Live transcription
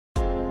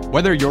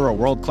Whether you're a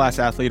world-class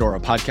athlete or a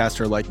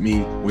podcaster like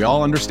me, we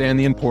all understand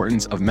the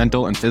importance of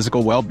mental and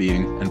physical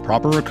well-being and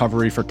proper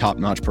recovery for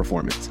top-notch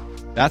performance.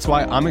 That's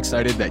why I'm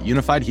excited that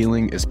Unified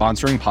Healing is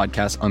sponsoring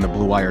podcasts on the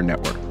Blue Wire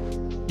Network.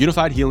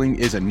 Unified Healing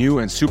is a new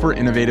and super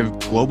innovative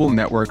global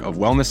network of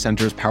wellness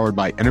centers powered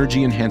by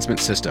Energy Enhancement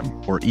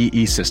System, or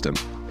EE System.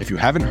 If you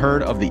haven't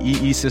heard of the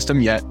EE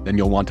System yet, then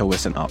you'll want to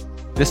listen up.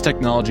 This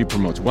technology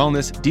promotes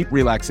wellness, deep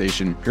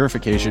relaxation,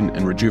 purification,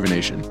 and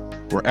rejuvenation.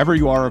 Wherever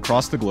you are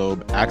across the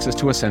globe, access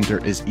to a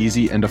center is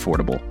easy and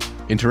affordable.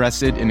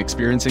 Interested in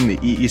experiencing the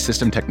EE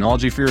System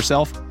technology for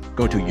yourself?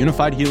 Go to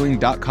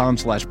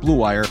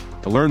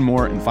unifiedhealing.com/bluewire to learn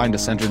more and find a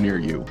center near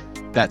you.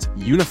 That's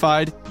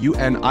unified,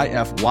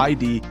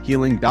 UNIFYD,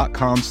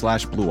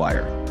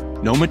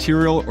 healing.com/bluewire. No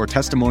material or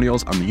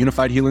testimonials on the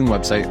Unified Healing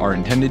website are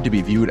intended to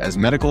be viewed as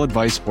medical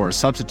advice or a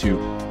substitute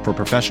for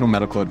professional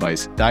medical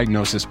advice,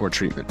 diagnosis, or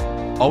treatment.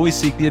 Always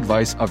seek the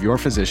advice of your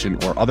physician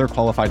or other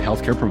qualified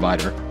healthcare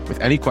provider with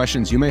any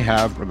questions you may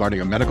have regarding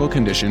a medical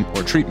condition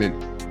or treatment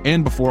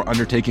and before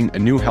undertaking a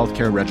new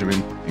healthcare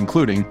regimen,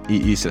 including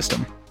EE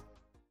System.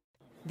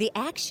 The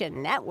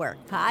Action Network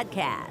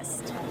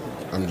Podcast.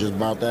 I'm just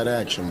about that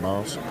action,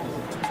 boss.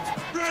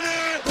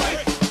 Ready?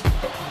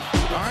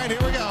 All right, here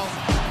we go.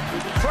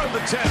 From the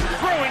 10,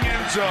 throwing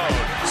end zone.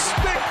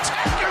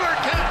 Spectacular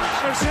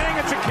catch. They're saying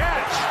it's a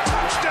catch.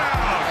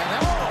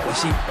 Touchdown. You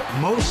see,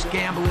 most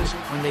gamblers,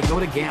 when they go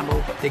to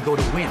gamble, they go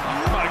to win.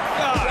 Oh, my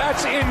God.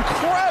 That's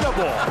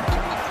incredible.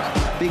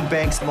 Big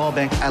bank, small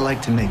bank, I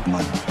like to make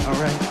money. All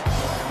right?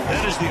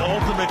 That is the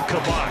ultimate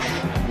kibosh.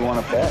 You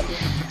want to bet?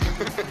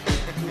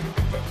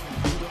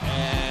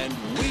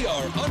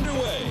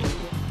 Underway.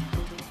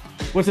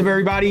 What's up,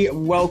 everybody?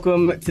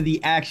 Welcome to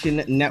the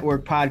Action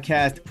Network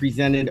Podcast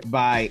presented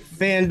by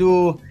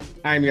FanDuel.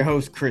 I'm your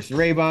host, Chris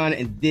Raybon,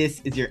 and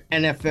this is your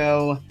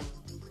NFL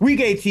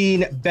Week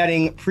 18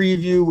 betting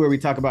preview, where we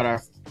talk about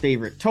our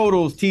favorite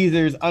totals,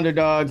 teasers,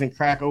 underdogs, and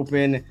crack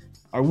open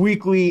our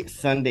weekly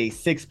Sunday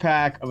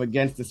six-pack of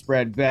Against the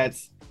Spread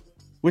bets.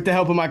 With the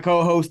help of my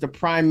co-host, the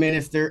Prime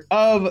Minister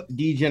of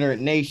Degenerate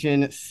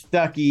Nation,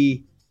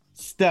 Stucky.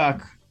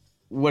 Stuck,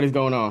 what is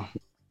going on?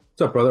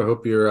 What's up, brother?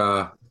 Hope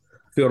you're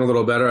feeling a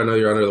little better. I know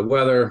you're under the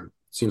weather.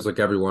 Seems like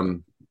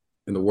everyone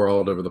in the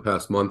world over the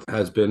past month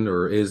has been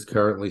or is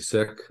currently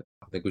sick.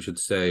 I think we should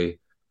say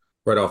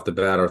right off the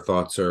bat, our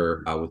thoughts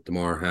are with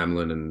Damar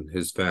Hamlin and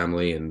his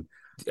family. And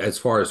as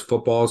far as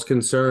football is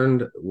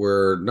concerned,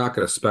 we're not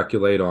going to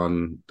speculate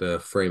on the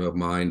frame of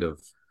mind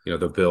of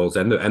the Bills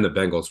and the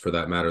Bengals for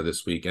that matter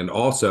this week. And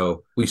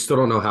also, we still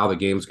don't know how the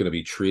game's going to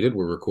be treated.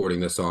 We're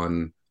recording this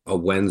on a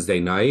Wednesday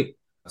night.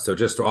 So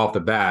just off the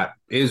bat,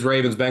 is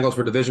Ravens-Bengals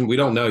for division? We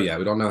don't know yet.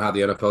 We don't know how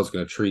the NFL is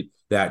going to treat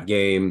that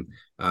game.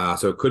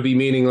 So it could be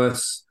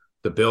meaningless.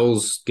 The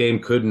Bills game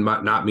could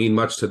not mean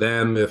much to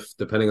them,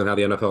 depending on how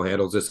the NFL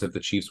handles this, if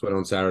the Chiefs win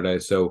on Saturday.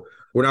 So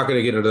we're not going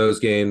to get into those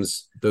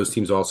games. Those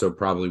teams also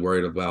probably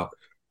worried about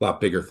a lot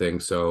bigger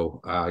things.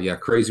 So,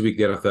 crazy week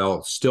in the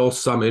NFL. Still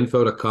some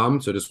info to come.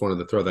 So just wanted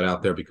to throw that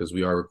out there because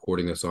we are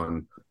recording this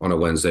on a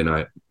Wednesday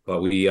night.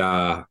 But we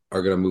are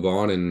going to move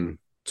on and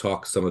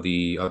talk some of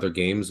the other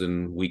games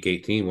in Week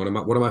 18. One of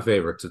my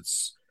favorites.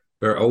 It's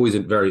always a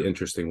very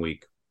interesting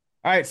week.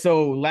 All right,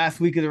 so last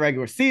week of the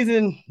regular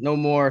season, no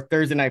more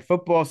Thursday night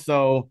football,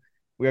 so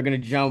we are going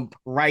to jump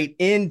right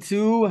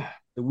into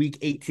the Week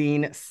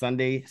 18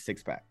 Sunday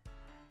six-pack.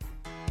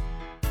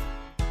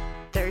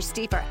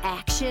 Thirsty for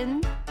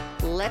action?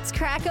 Let's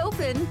crack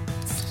open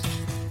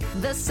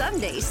the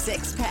Sunday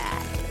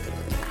six-pack.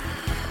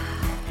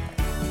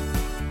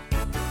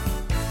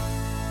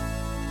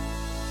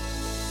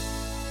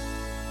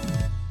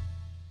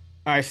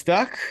 All right,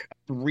 Stuck.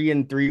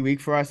 3-3 week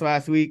for us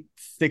last week.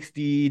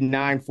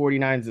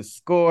 69-49 is the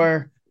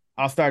score.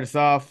 I'll start us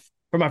off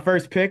for my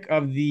first pick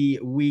of the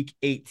Week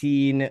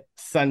 18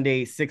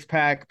 Sunday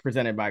six-pack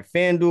presented by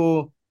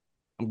FanDuel.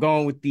 I'm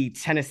going with the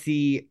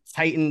Tennessee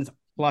Titans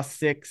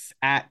 +6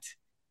 at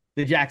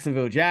the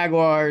Jacksonville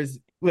Jaguars.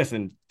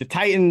 Listen, the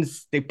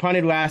Titans, they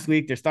punted last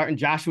week. They're starting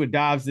Joshua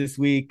Dobbs this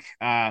week,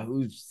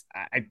 who's,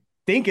 I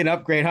think, an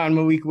upgrade on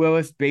Malik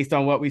Willis based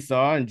on what we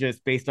saw and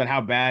just based on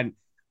how bad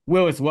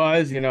Willis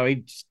was.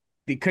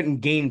 He couldn't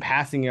gain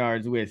passing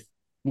yards with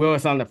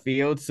Willis on the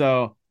field.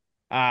 So,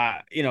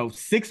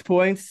 6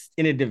 points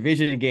in a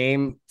division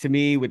game, to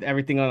me, with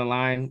everything on the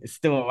line, is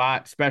still a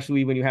lot,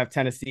 especially when you have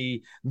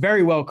Tennessee,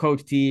 very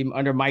well-coached team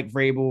under Mike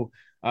Vrabel,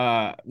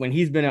 when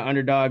he's been an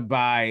underdog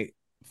by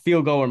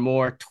field goal or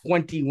more,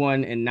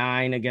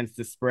 21-9 against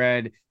the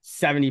spread,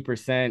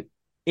 70%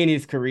 in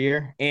his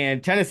career.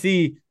 And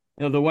Tennessee,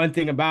 the one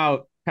thing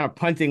about kind of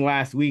punting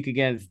last week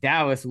against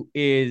Dallas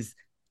is,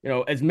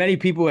 as many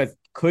people as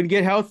could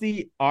get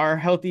healthy are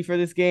healthy for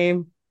this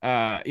game.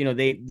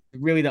 They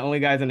really, the only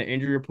guys on the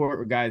injury report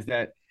were guys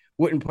that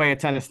wouldn't play a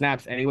ton of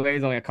snaps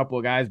anyways, only a couple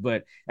of guys,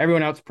 but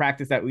everyone else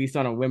practiced at least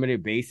on a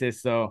limited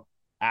basis. So,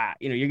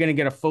 you're going to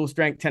get a full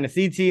strength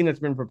Tennessee team that's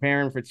been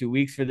preparing for 2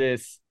 weeks for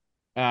this,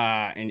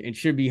 and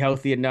should be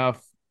healthy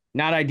enough.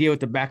 Not ideal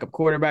with the backup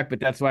quarterback, but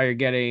that's why you're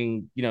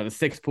getting, the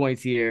 6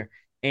 points here.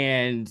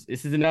 And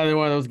this is another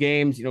one of those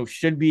games,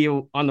 should be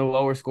on the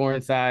lower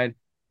scoring side.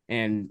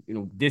 And,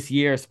 this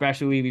year,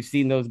 especially, we've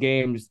seen those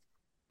games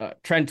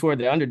trend toward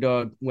the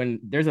underdog. When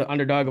there's an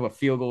underdog of a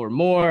field goal or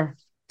more,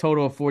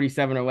 total of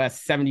 47 or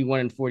less,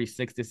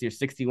 71-46 this year,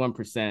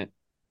 61%.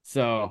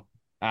 So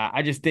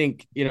I just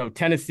think,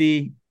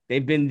 Tennessee,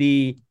 they've been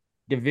the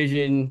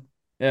division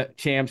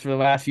champs for the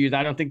last few years.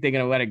 I don't think they're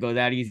going to let it go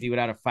that easy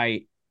without a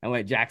fight and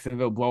let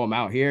Jacksonville blow them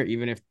out here.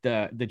 Even if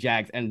the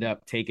Jags end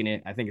up taking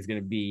it, I think it's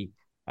going to be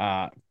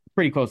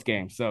pretty close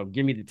game. So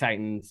give me the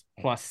Titans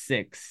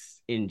 +6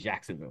 in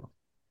Jacksonville.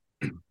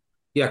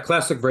 Yeah,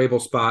 classic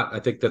Vrabel spot. I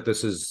think that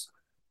this is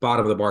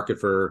bottom of the market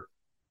for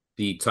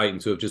the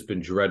Titans, who have just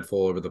been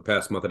dreadful over the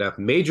past month and a half.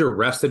 Major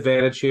rest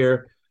advantage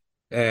here.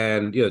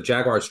 And,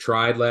 Jaguars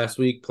tried last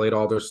week, played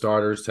all their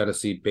starters.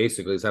 Tennessee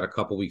basically has had a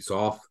couple weeks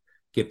off,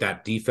 get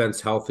that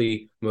defense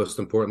healthy. Most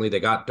importantly, they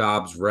got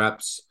Dobbs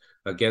reps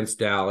against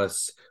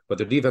Dallas, but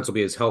their defense will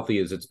be as healthy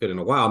as it's been in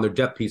a while. And their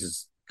depth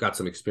pieces got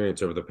some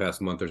experience over the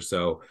past month or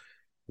so.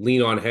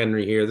 Lean on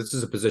Henry here. This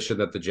is a position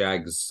that the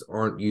Jags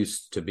aren't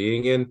used to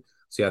being in.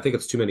 So, yeah, I think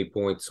it's too many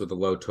points with a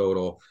low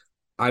total.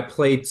 I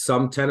played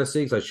some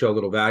Tennessee because I show a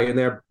little value in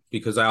there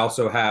because I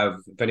also have,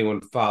 if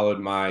anyone followed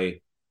my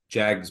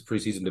Jags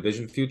preseason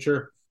division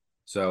future,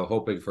 so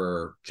hoping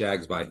for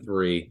Jags by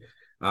 3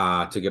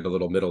 to get a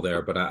little middle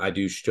there. But I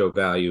do show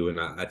value, and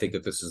I think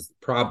that this is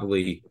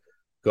probably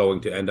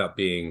going to end up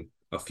being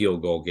a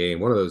field goal game.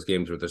 One of those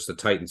games where the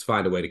Titans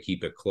find a way to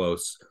keep it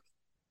close.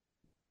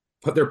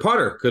 But their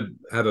punter could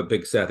have a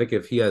big set. I think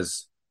if he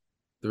has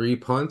 3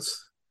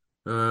 punts,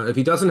 if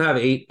he doesn't have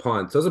 8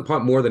 punts, doesn't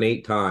punt more than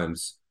 8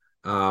 times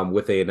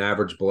with an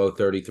average below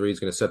 33, he's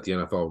going to set the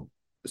NFL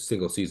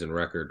single season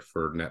record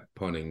for net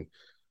punting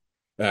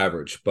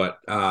average. But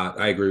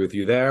I agree with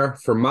you there.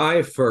 For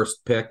my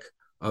first pick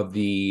of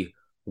the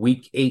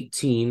Week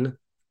 18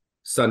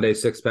 Sunday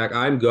 6-pack,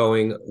 I'm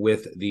going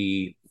with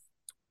the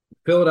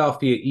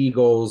Philadelphia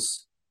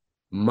Eagles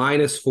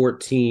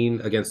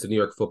 -14 against the New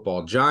York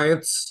Football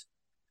Giants.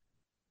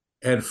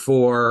 And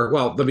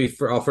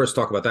I'll first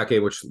talk about that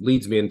game, which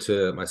leads me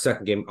into my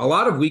second game. A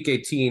lot of Week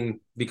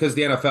 18, because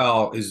the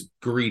NFL is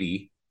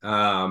greedy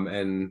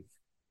and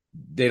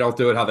they don't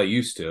do it how they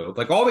used to.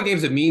 Like all the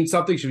games that mean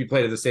something should be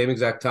played at the same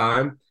exact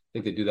time. I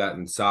think they do that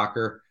in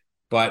soccer.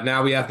 But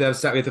now we have to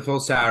fill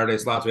Saturday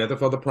slots. We have to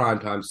fill the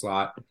primetime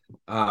slot.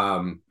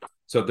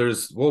 So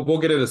we'll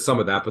get into some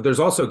of that. But there's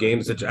also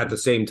games that at the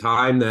same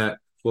time that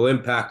will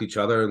impact each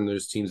other. And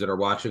there's teams that are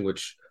watching,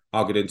 which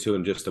I'll get into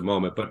in just a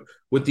moment. But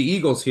with the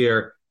Eagles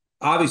here,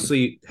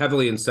 obviously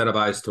heavily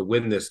incentivized to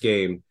win this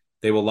game.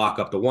 They will lock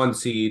up the 1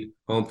 seed,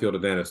 home field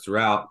advantage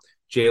throughout.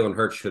 Jalen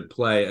Hurts should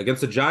play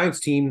against a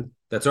Giants team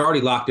that's already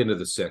locked into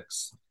the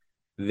 6.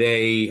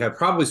 They have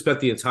probably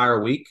spent the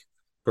entire week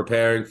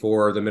preparing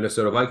for the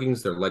Minnesota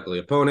Vikings, their likely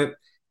opponent,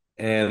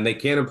 and they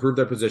can improve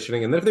their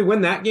positioning. And then if they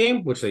win that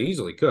game, which they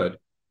easily could,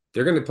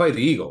 they're going to play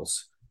the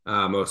Eagles,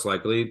 most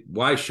likely.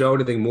 Why show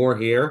anything more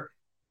here?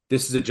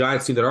 This is a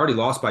Giants team that already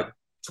lost by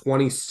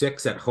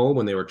 26 at home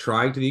when they were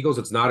trying to the Eagles.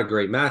 It's not a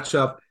great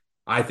matchup.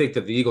 I think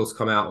that the Eagles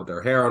come out with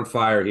their hair on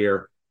fire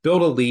here,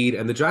 build a lead,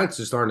 and the Giants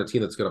just aren't a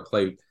team that's going to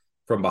play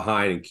from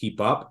behind and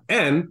keep up.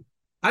 And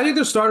I think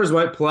their starters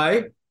might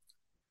play,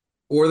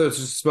 or there's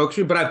a smoke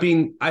screen, but I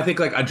think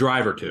like a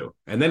drive or two,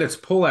 and then it's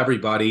pull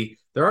everybody.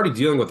 They're already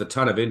dealing with a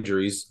ton of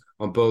injuries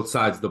on both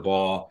sides of the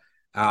ball.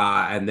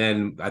 And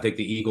then I think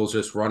the Eagles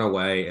just run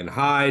away and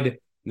hide. And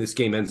this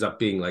game ends up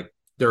being like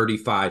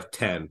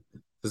 35-10.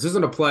 This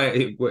isn't a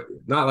play,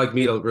 not like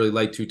me to really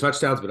lay 2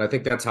 touchdowns, but I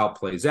think that's how it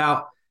plays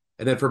out.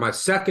 And then for my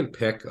second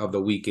pick of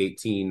the Week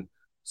 18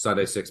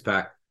 Sunday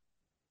 6-pack,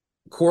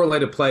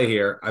 correlated play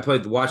here, I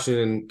played the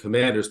Washington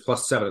Commanders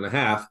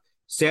 +7.5.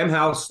 Sam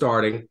Howell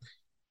starting.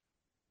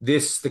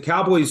 The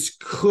Cowboys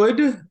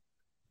could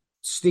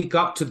sneak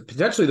up to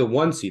potentially the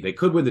 1 seed. They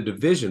could win the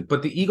division,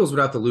 but the Eagles would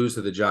have to lose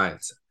to the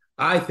Giants.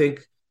 I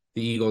think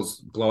the Eagles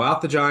blow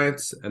out the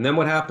Giants, and then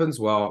what happens?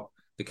 Well,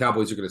 the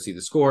Cowboys are going to see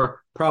the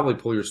score, probably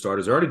pull your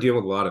starters. They're already dealing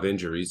with a lot of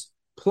injuries.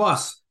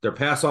 Plus, their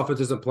pass offense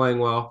isn't playing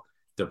well.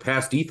 Their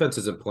pass defense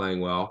isn't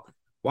playing well.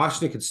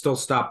 Washington can still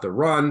stop the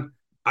run.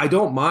 I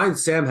don't mind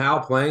Sam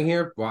Howell playing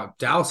here. Well,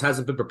 Dallas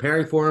hasn't been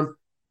preparing for him.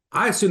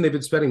 I assume they've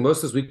been spending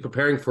most of this week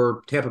preparing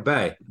for Tampa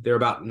Bay. They're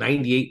about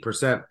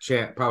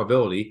 98%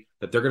 probability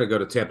that they're going to go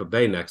to Tampa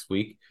Bay next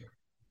week.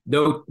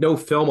 No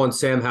film on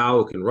Sam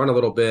Howell, who can run a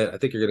little bit. I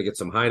think you're going to get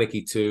some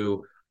Heineke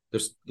too.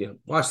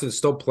 Washington's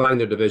still playing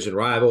their division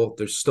rival.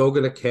 They're still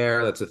going to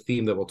care. That's a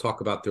theme that we'll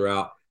talk about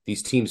throughout.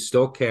 These teams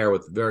still care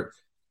with very,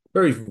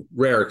 very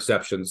rare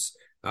exceptions.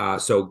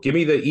 So give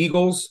me the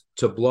Eagles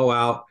to blow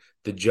out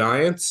the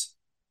Giants.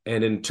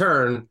 And in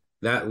turn,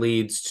 that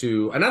leads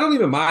to, and I don't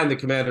even mind the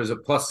Commanders at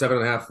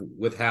 +7.5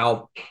 with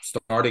Hal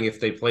starting if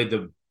they played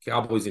the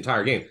Cowboys the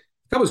entire game.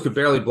 The Cowboys could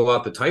barely blow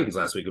out the Titans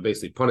last week, who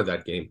basically punted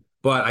that game.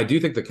 But I do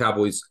think the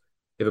Cowboys,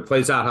 if it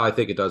plays out how I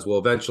think it does, will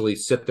eventually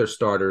sit their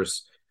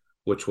starters,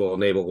 which will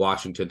enable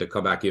Washington to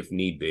come back if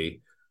need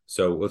be.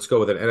 So let's go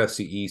with an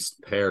NFC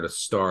East pair to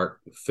start,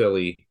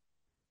 Philly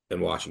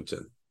and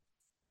Washington.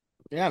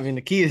 Yeah, I mean,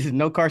 the key is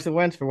no Carson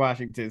Wentz for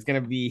Washington. It's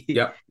gonna be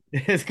Yep.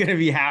 it's gonna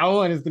be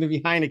Howell and it's gonna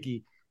be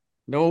Heineke.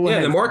 No Yeah,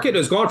 the Wentz. market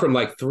has gone from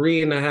like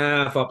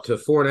 3.5 up to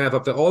 4.5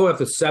 up to all the way up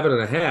to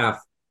 7.5.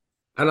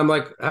 And I'm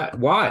like,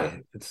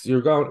 why?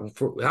 You're going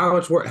for how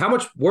much worse? How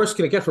much worse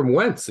can it get from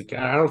Wentz?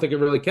 I don't think it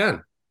really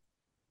can.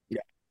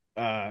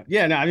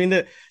 Yeah, no, I mean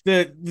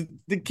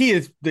the key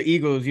is the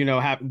Eagles,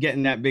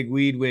 getting that big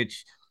lead,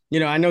 which,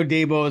 I know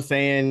Dabo is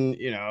saying,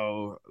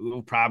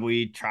 we'll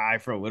probably try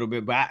for a little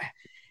bit, but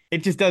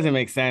it just doesn't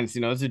make sense.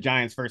 It's the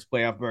Giants' first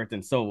playoff berth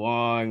in so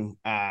long.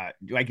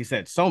 Like you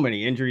said, so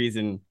many injuries,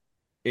 and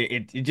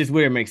it just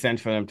wouldn't make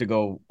sense for them to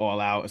go all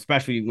out,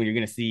 especially when you're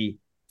going to see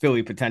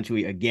Philly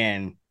potentially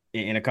again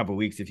in a couple of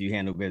weeks if you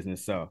handle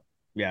business. So,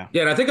 yeah.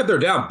 Yeah, and I think if they're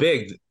down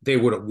big, they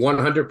would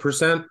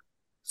 100%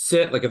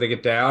 sit. Like if they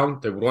get down,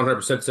 they would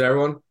 100% sit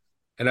everyone.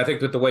 And I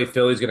think that the way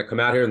Philly's going to come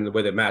out here and the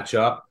way they match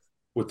up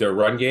with their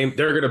run game,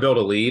 they're going to build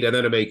a lead. And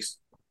then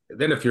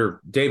then if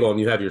you're Dable and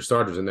you have your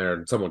starters in there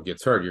and someone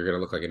gets hurt, you're going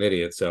to look like an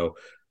idiot. So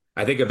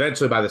I think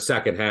eventually by the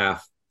second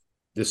half,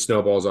 this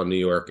snowballs on New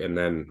York and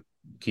then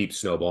keeps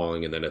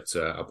snowballing. And then it's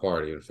a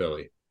party in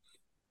Philly.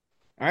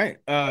 All right.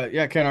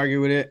 Yeah, I can't argue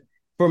with it.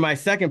 For my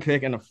second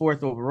pick and the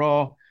fourth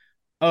overall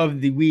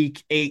of the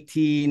week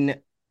 18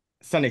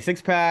 Sunday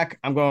six pack,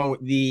 I'm going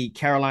with the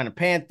Carolina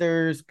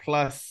Panthers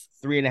plus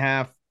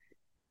 3.5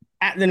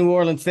 at the New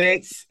Orleans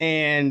Saints.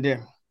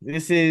 And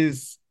this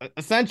is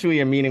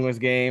essentially a meaningless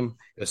game.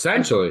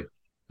 Essentially,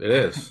 it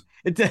is.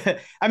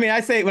 When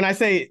I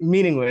say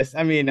meaningless,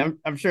 I mean,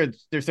 I'm sure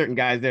there's certain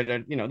guys that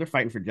are, they're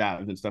fighting for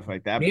jobs and stuff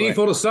like that.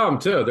 Meaningful to some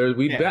too.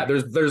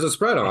 There's a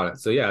spread on it.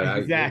 So yeah,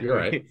 exactly. You're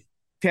right.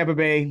 Tampa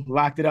Bay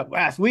locked it up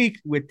last week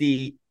with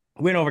the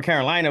win over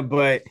Carolina,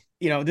 but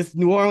this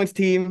New Orleans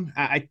team,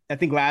 I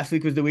think last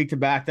week was the week to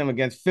back them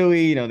against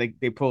Philly.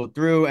 They pulled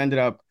through, ended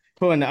up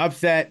pulling the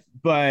upset,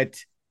 but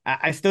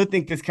I still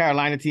think this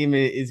Carolina team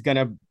is going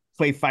to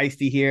play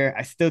feisty here.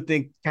 I still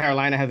think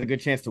Carolina has a good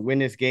chance to win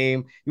this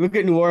game. You look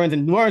at New Orleans,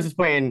 and New Orleans is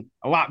playing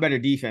a lot better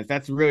defense.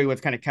 That's really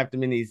what's kind of kept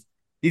them in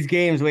these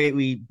games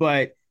lately.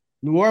 But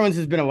New Orleans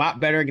has been a lot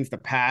better against the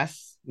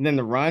pass than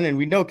the run, and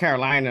we know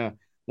Carolina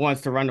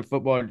wants to run the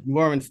football. New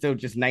Orleans still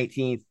just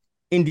 19th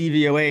in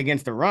DVOA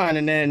against the run,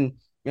 and then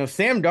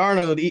Sam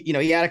Darnold,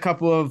 he had a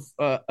couple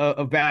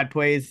of bad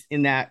plays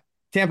in that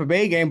Tampa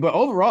Bay game, but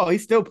overall he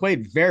still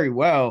played very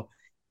well.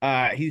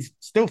 He's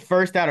still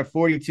first out of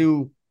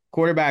 42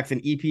 quarterbacks in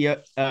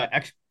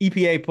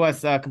EPA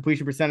plus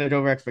completion percentage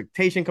over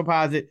expectation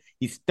composite.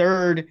 He's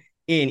third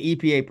in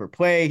EPA per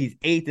play. He's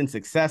eighth in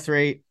success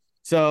rate.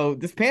 So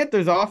this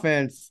Panthers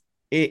offense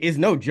is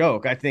no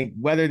joke, I think,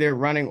 whether they're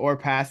running or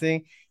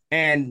passing.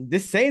 And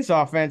this Saints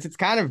offense, it's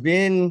kind of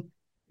been,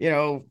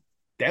 they're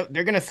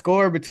going to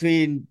score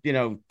between,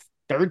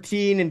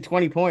 13 and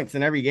 20 points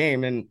in every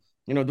game. And,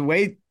 the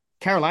way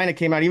Carolina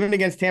came out, even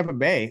against Tampa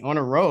Bay on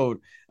a road,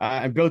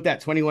 and built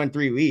that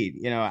 21-3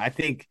 lead, I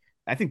think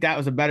that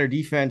was a better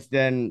defense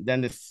than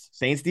the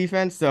Saints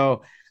defense.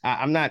 So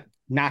I'm not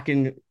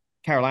knocking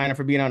Carolina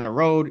for being on the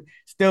road.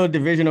 Still a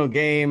divisional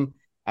game.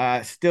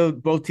 Still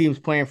both teams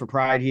playing for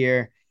pride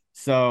here.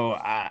 So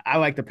I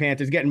like the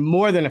Panthers getting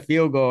more than a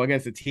field goal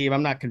against a team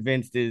I'm not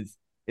convinced is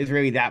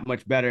really that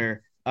much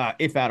better,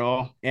 if at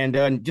all.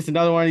 And just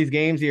another one of these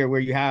games here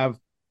where you have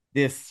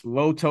this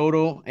low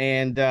total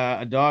and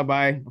a dog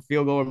by a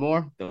field goal or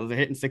more. Those are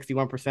hitting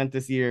 61%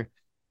 this year.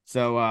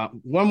 So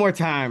one more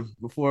time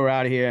before we're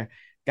out of here,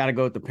 got to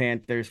go with the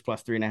Panthers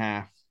plus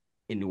 3.5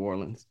 in New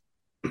Orleans.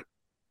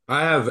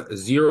 I have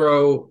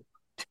zero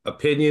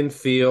opinion,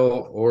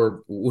 feel,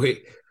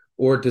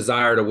 or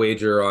desire to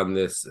wager on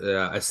this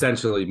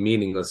essentially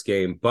meaningless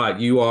game, but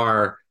you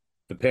are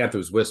the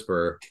Panthers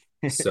whisperer.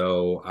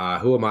 So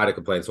who am I to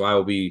complain? So I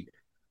will be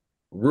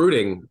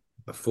rooting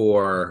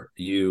for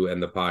you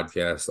and the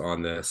podcast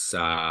on this.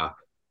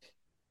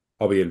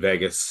 I'll be in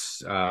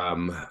Vegas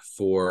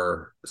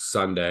for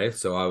Sunday,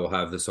 so I will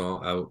have this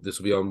on. This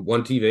will be on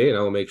one TV, and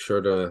I will make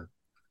sure to.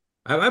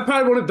 I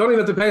probably don't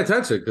even have to pay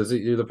attention because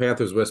you're the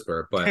Panthers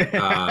whisperer, but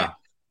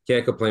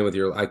can't complain with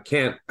I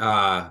can't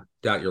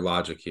doubt your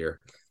logic here.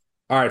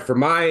 All right, for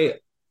my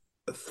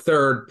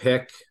third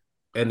pick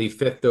and the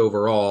fifth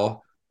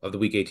overall of the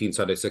Week 18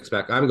 Sunday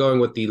six-pack, I'm going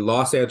with the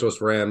Los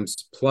Angeles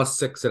Rams plus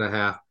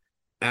 6.5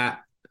 at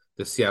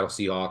the Seattle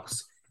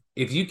Seahawks.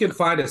 If you can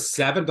find a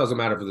 7, doesn't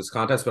matter for this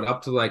contest, but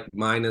up to like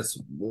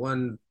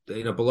 -1,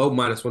 below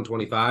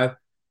 -125,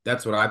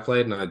 that's what I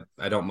played, and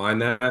I don't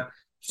mind that.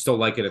 Still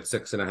like it at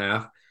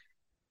 6.5.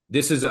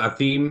 This is a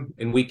theme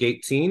in Week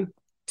 18.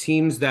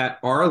 Teams that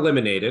are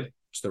eliminated,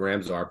 which the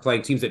Rams are,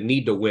 playing teams that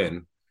need to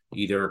win,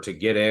 either to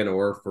get in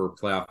or for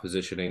playoff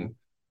positioning.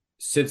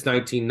 Since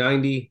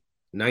 1990,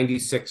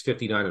 96,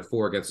 59, and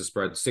 4 against the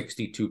spread,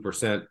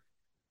 62%.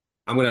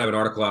 I'm going to have an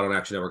article out on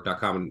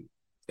actionnetwork.com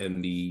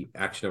and the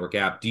Action Network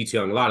app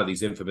detailing a lot of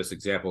these infamous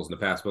examples in the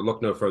past, but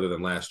look no further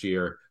than last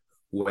year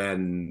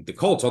when the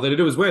Colts, all they had to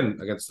do was win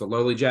against the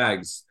lowly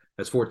Jags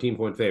as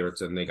 14-point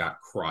favorites, and they got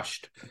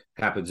crushed.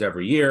 Happens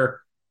every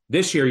year.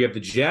 This year, you have the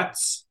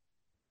Jets,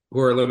 who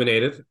are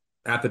eliminated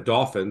at the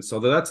Dolphins. So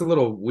that's a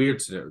little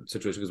weird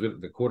situation because we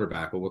have the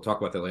quarterback, but we'll talk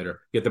about that later.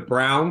 You get the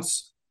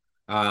Browns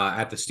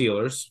at the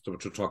Steelers,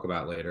 which we'll talk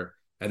about later,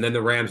 and then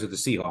the Rams at the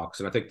Seahawks.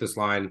 And I think this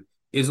line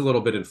is a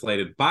little bit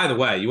inflated. By the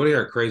way, you want to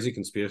hear a crazy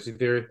conspiracy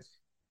theory?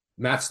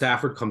 Matt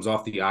Stafford comes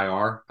off the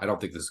IR. I don't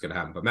think this is going to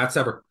happen, but Matt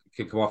Stafford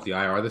can come off the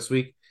IR this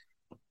week.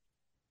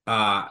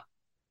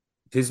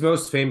 His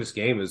most famous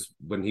game is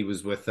when he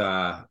was with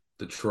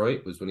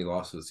Detroit, was when he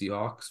lost to the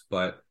Seahawks.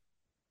 But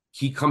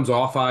he comes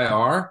off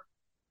IR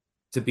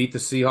to beat the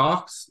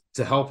Seahawks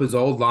to help his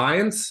old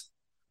Lions,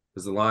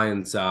 because the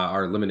Lions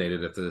are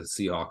eliminated if the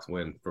Seahawks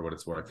win, for what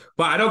it's worth.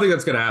 But I don't think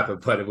that's going to happen,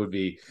 but it would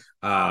be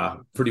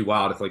pretty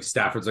wild if like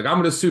Stafford's like, I'm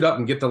going to suit up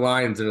and get the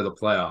Lions into the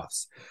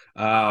playoffs.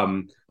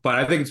 But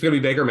I think it's going to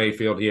be Baker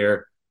Mayfield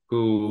here,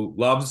 who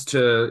loves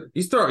to –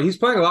 he's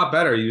playing a lot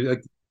better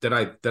than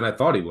I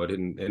thought he would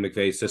in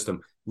McVay's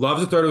system.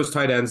 Loves to throw to his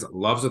tight ends,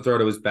 loves to throw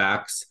to his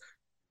backs.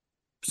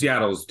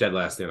 Seattle's dead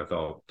last in the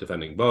NFL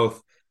defending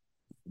both.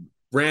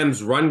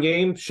 Rams run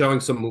game showing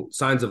some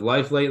signs of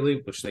life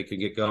lately, which they could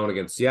get going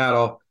against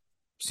Seattle.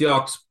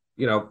 Seahawks,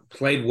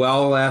 played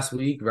well last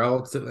week.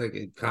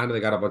 Relatively, they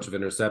got a bunch of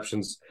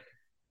interceptions.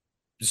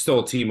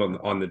 Still a team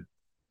on the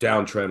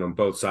downtrend on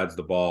both sides of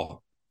the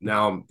ball.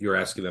 Now you're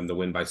asking them to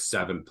win by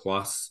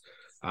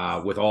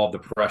 7+ with all the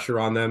pressure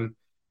on them.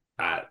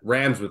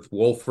 Rams with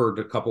Wolford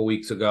a couple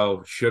weeks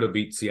ago should have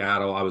beat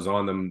Seattle. I was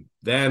on them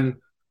then.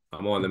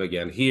 I'm on them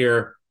again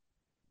here.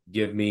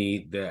 Give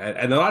me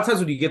and a lot of times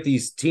when you get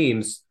these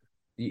teams,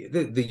 you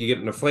get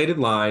an inflated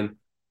line,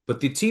 but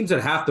the teams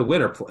that have to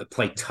win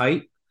play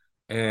tight,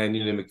 and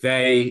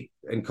McVay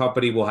and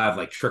company will have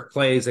like trick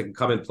plays that can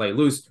come and play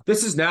loose.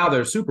 This is now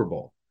their Super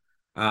Bowl.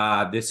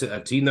 This is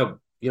a team that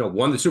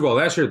won the Super Bowl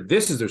last year.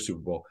 This is their Super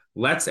Bowl.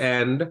 Let's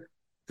end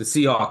the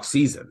Seahawks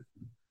season,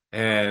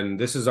 and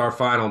this is our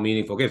final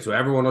meaningful game. So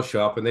everyone will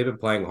show up, and they've been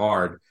playing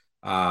hard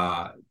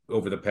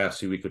over the past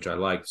few weeks, which I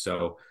like.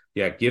 So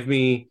yeah, give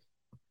me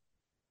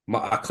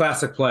a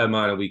classic play of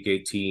mine in Week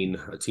 18,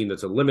 a team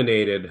that's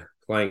eliminated,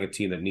 playing a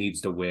team that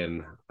needs to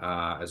win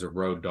as a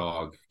road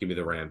dog. Give me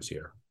the Rams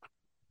here.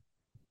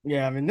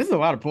 Yeah, I mean, this is a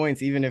lot of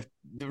points, even if,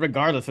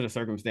 regardless of the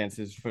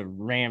circumstances for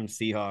Rams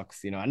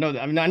Seahawks. I know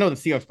the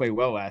Seahawks played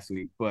well last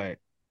week, but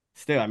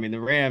still, I mean,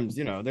 the Rams,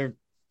 they're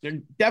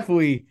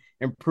definitely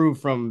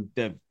improved from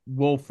the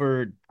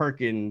Wolford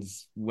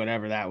Perkins,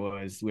 whatever that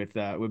was, with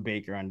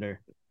Baker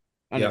under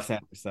center.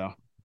 So.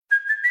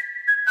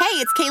 Hey,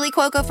 it's Kaylee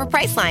Cuoco for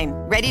Priceline.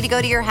 Ready to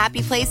go to your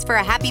happy place for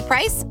a happy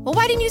price? Well,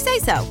 why didn't you say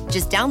so?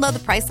 Just download the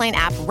Priceline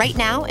app right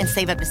now and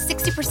save up to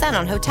 60%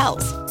 on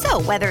hotels.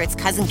 So whether it's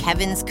Cousin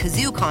Kevin's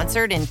Kazoo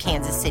Concert in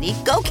Kansas City,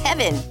 go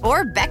Kevin,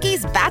 or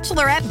Becky's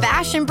Bachelorette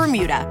Bash in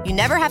Bermuda, you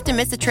never have to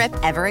miss a trip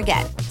ever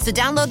again. So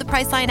download the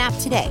Priceline app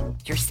today.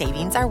 Your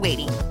savings are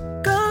waiting.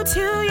 Go to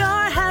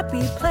your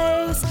happy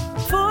place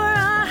for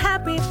a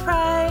happy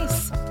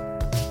price.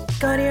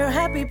 Go to your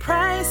happy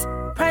price,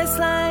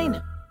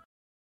 Priceline.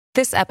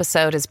 This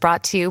episode is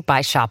brought to you by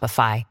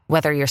Shopify.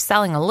 Whether you're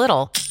selling a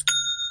little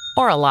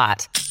or a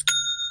lot,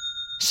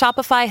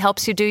 Shopify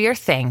helps you do your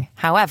thing,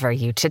 however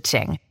you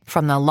cha-ching.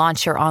 From the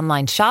launch your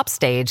online shop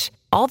stage,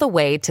 all the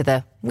way to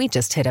the we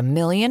just hit 1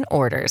 million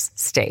orders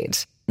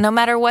stage. No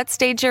matter what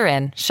stage you're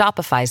in,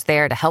 Shopify's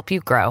there to help you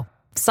grow.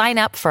 Sign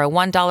up for a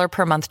 $1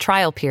 per month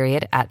trial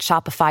period at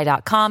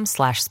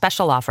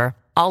shopify.com/special offer,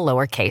 all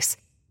lowercase.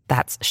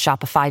 That's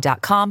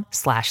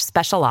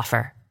shopify.com/special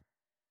offer.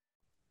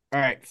 All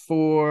right,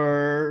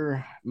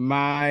 for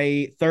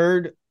my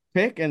third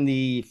pick and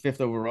the fifth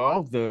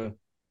overall, the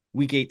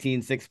Week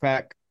 18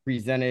 six-pack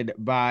presented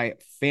by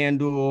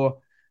FanDuel,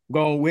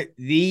 going with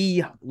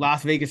the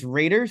Las Vegas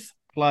Raiders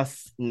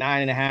plus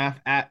 9.5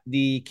 at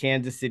the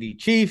Kansas City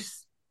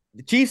Chiefs.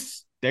 The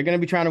Chiefs, they're going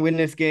to be trying to win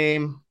this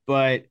game,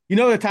 but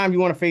the time you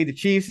want to fade the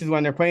Chiefs is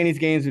when they're playing these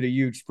games with a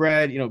huge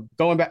spread.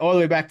 Going back all the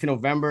way back to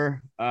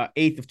November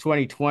 8th of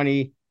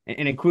 2020,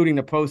 and including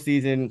the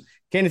postseason,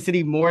 Kansas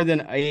City more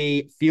than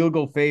a field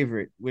goal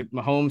favorite, with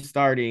Mahomes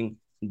starting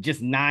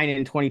just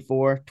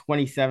 9-24,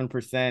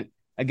 27%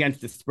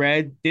 against the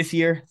spread. This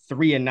year,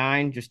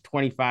 3-9, just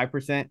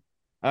 25%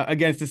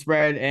 against the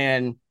spread.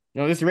 And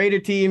this Raider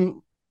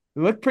team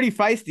looked pretty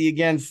feisty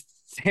against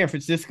San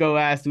Francisco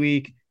last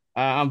week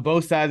on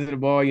both sides of the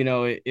ball.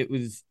 It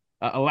was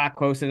a lot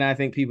closer than I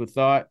think people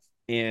thought.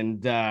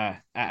 And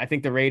I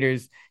think the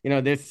Raiders,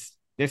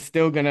 they're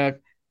still gonna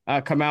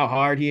come out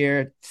hard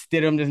here.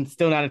 Stidham, there's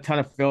still not a ton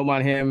of film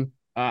on him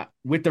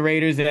with the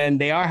Raiders,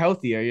 and they are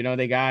healthier.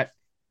 They got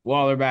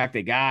Waller back,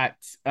 they got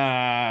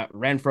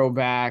Renfro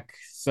back.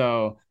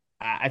 So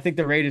I think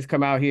the Raiders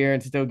come out here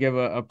and still give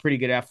a pretty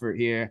good effort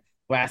here.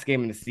 Last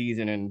game of the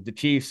season, and the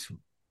Chiefs,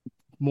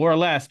 more or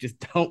less, just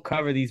don't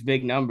cover these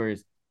big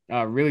numbers.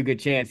 Really good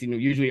chance,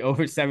 usually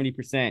over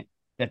 70%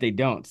 that they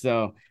don't.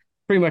 So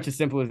pretty much as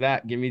simple as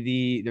that. Give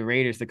me the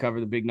Raiders to cover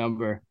the big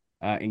number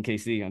in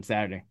KC on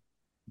Saturday.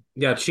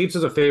 Yeah, Chiefs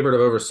is a favorite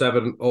of over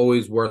 7,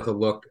 always worth a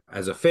look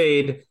as a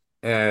fade.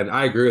 And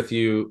I agree with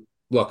you.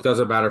 Look, it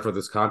doesn't matter for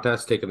this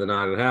contest, taking the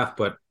 9.5,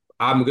 but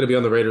I'm going to be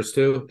on the Raiders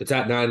too. It's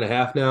at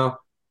 9.5 now.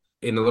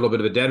 in a little bit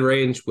of a dead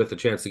range with a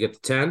chance to get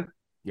to 10.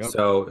 Yep.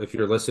 So if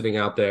you're listening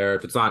out there,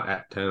 if it's not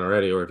at 10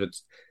 already, or if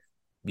it's,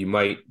 you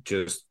might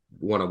just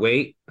want to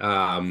wait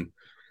and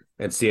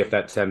see if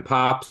that 10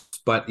 pops.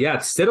 But yeah,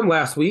 Stidham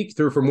last week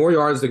threw for more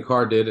yards than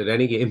Carr did at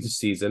any game this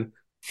season,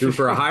 threw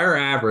for a higher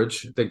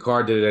average than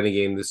Carr did at any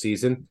game this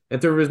season,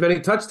 and threw for as many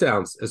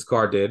touchdowns as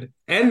Carr did,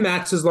 and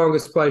matched his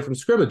longest play from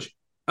scrimmage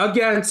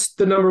against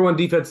the number one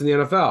defense in the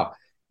NFL.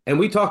 And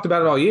we talked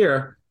about it all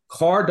year.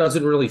 Carr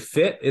doesn't really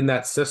fit in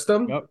that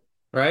system,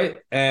 right?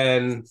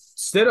 And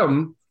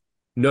Stidham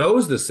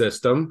knows the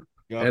system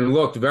and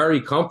looked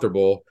very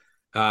comfortable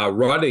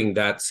running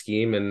that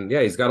scheme. And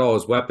yeah, he's got all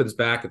his weapons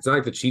back. It's not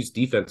like the Chiefs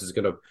defense is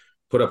going to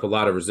put up a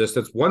lot of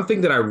resistance. One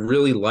thing that I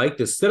really liked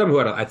is Stidham, who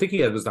had, I think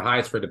he was the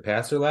highest rated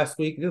passer last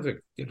week. He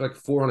had like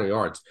 400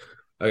 yards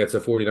against the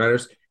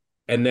 49ers.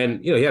 And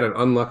then, he had an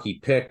unlucky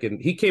pick,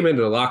 and he came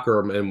into the locker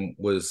room and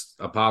was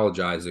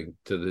apologizing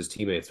to his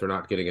teammates for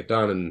not getting it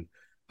done. And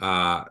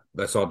I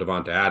saw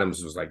Devonta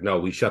Adams was like, no,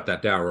 we shut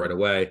that down right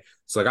away.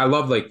 It's like, I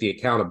love like the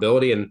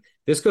accountability. And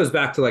this goes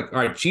back to like, all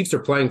right, Chiefs are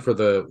playing for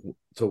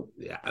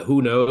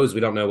who knows? We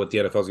don't know what the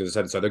NFL is going to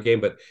decide inside their game,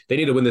 but they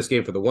need to win this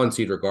game for the 1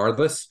 seed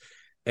regardless.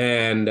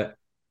 And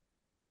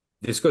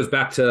this goes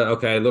back to,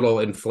 okay, little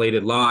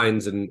inflated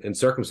lines and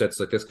circumstances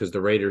like this because the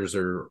Raiders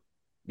are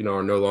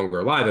no longer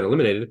alive and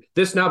eliminated.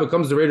 This now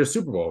becomes the Raiders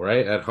Super Bowl,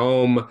 right? At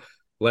home,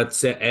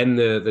 let's end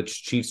the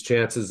Chiefs'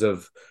 chances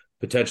of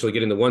potentially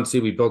getting the 1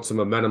 seed. We built some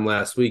momentum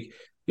last week.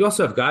 You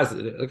also have guys,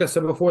 like I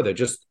said before,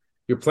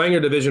 you're playing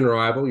your division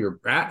rival. You're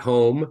at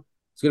home.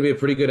 It's going to be a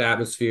pretty good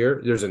atmosphere.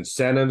 There's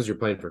incentives. You're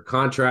playing for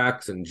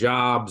contracts and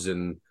jobs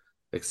and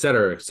et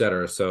cetera, et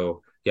cetera.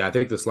 So, yeah, I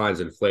think this line's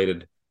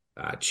inflated.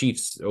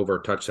 Chiefs over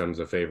touchdowns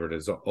a favorite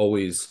is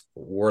always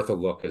worth a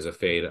look as a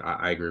fade.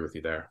 I agree with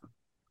you there.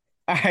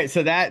 All right,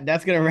 so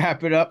that's going to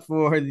wrap it up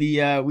for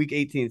the Week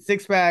 18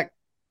 six-pack.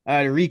 To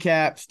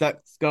recap,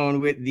 Stuck's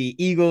going with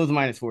the Eagles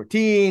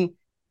 -14,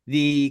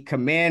 the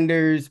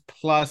Commanders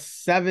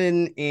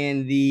 +7,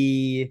 and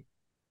the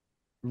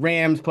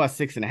Rams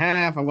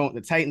 +6.5. I'm going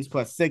with the Titans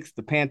 +6,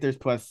 the Panthers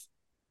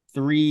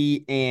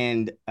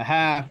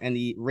 +3.5, and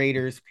the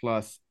Raiders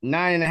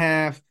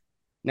 +9.5.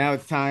 Now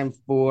it's time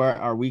for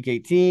our Week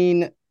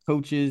 18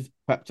 Coaches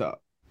Pep Talk.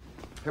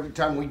 Every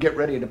time we get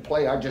ready to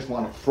play, I just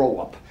want to throw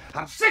up.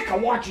 I'm sick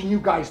of watching you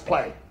guys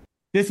play.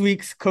 This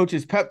week's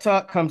Coaches Pep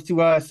Talk comes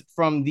to us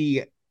from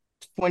the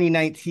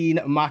 2019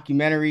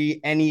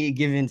 mockumentary Any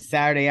Given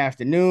Saturday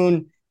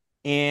Afternoon,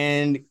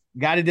 and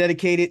got to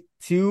dedicate it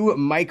to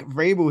Mike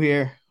Vrabel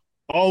here.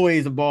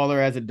 Always a baller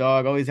as a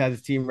dog, always has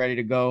his team ready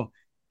to go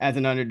as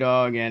an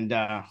underdog. And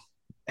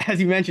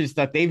as you mentioned,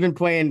 Stuck, they've been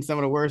playing some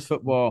of the worst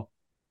football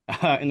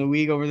in the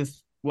league over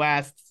this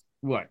last,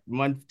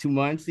 month, 2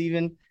 months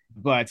even.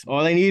 But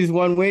all they need is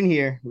one win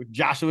here with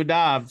Joshua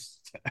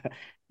Dobbs,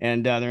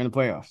 and they're in the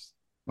playoffs.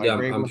 Mike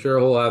Vrabel. I'm sure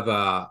he'll have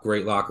a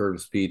great locker room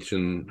speech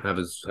and have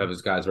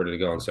his guys ready to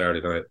go on Saturday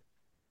night.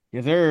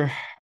 Yes, sir.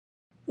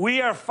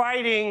 We are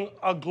fighting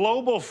a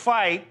global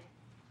fight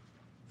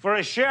for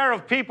a share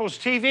of people's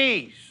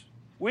TVs.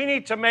 We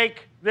need to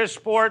make this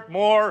sport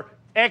more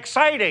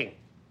exciting.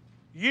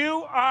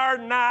 You are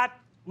not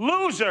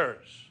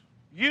losers.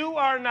 You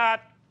are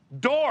not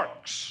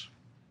dorks.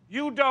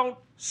 You don't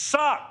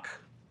suck.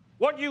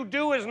 What you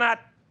do is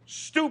not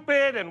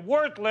stupid and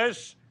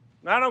worthless.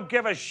 I don't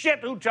give a shit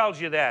who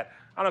tells you that.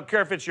 I don't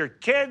care if it's your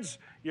kids,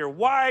 your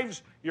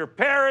wives, your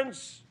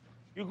parents.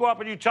 You go up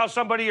and you tell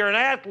somebody you're an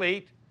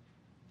athlete,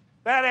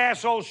 that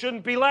asshole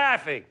shouldn't be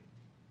laughing.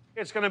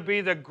 It's going to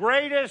be the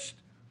greatest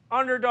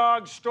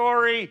underdog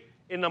story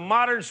in the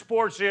modern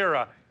sports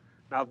era.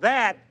 Now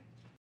that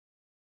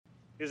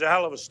is a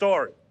hell of a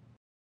story.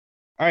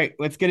 All right,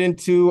 let's get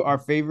into our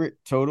favorite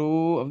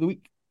total of the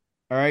week.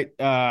 All right,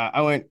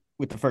 I went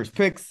with the first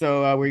pick,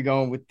 so we're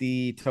going with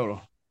the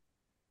total.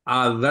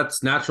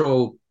 That's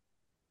natural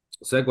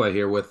segue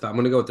here I'm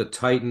going to go with the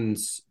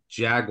Titans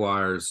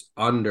Jaguars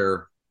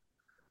under.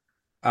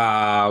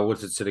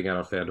 What's it sitting at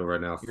on FanDuel right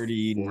now?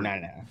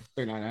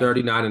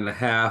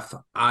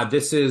 39.5.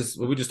 This is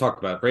what we just talked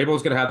about.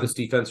 Vrabel's going to have this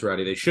defense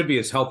ready. They should be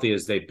as healthy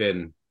as they've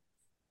been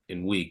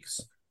in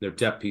weeks. Their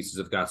depth pieces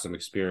have got some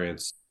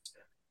experience.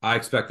 I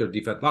expect their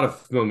defense, a lot of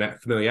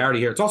familiarity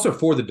here. It's also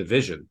for the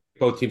division.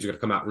 Both teams are going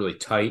to come out really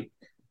tight,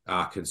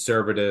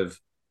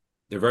 conservative.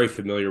 They're very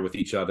familiar with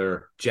each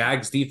other.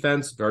 Jags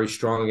defense, very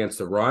strong against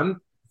the run.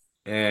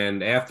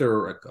 And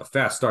after a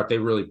fast start, they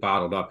really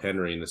bottled up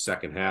Henry in the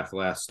second half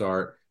last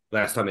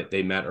time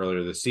they met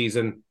earlier this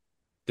season.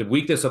 The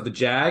weakness of the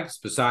Jags,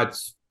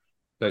 besides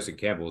Tyson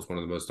Campbell is one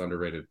of the most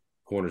underrated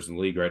corners in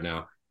the league right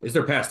now, is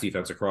their pass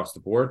defense across the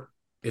board.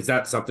 Is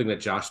that something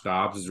that Josh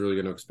Dobbs is really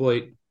going to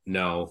exploit?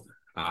 No.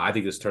 I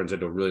think this turns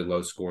into a really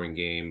low-scoring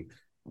game.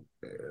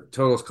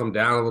 Totals come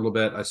down a little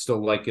bit. I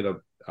still like it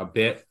a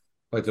bit.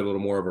 I like it a little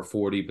more over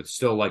 40, but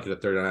still like it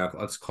at 39.5.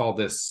 Let's call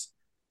this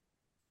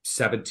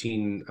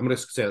 17. I'm going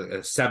to say a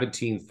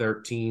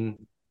 17-13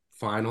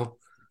 final.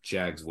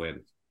 Jags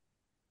win.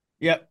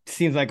 Yep.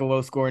 Seems like a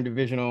low-scoring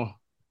divisional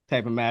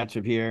type of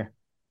matchup here.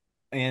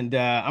 And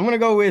I'm going to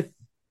go with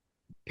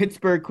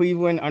Pittsburgh,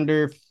 Cleveland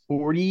under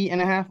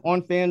 40.5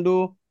 on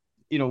FanDuel.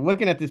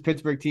 Looking at this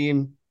Pittsburgh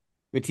team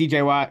with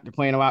TJ Watt, they're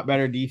playing a lot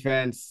better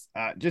defense.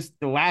 Just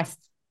the last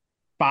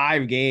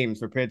 5 games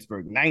for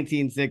Pittsburgh: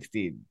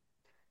 19-16,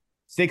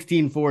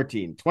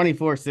 16-14,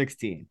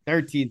 24-16,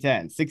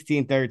 13-10,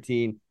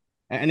 16-13.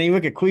 And then you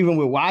look at Cleveland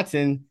with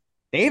Watson,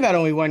 they've had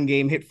only one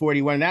game hit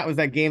 41. And that was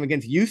that game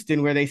against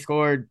Houston where they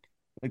scored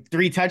like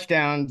 3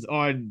 touchdowns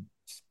on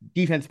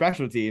defense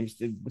special teams.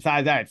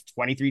 Besides that, it's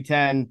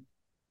 23-10,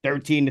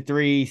 13-3,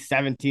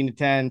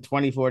 17-10,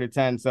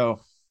 24-10. So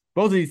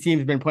both of these teams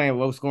have been playing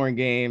low scoring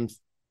games.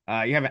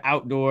 You have an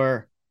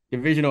outdoor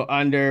divisional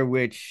under,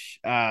 which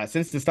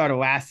since the start of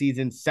last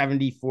season,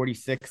 70,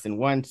 46 and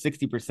 1,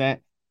 60%.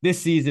 This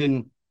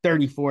season,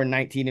 34,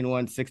 19 and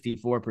 1,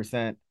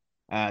 64%.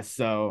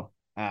 So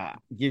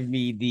give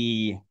me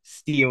the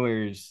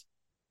Steelers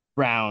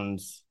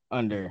Browns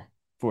under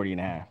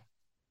 40.5.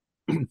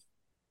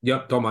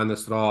 Yep, don't mind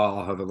this at all.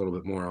 I'll have a little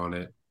bit more on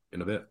it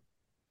in a bit.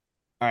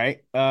 All right.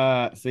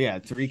 So yeah,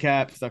 to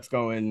recap, Stuck's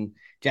going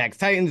Jags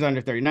Titans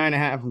under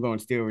 39.5. I'm going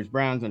Steelers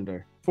Browns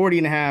under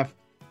 40.5.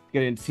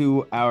 Get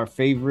into our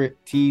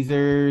favorite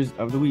teasers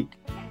of the week.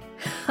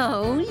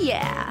 Oh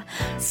yeah,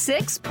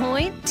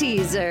 6-point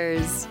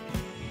teasers.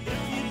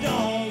 If you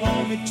don't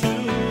want me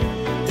to,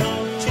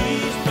 don't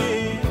tease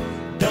me.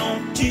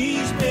 Don't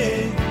tease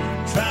me.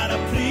 Try to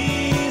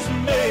please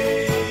me.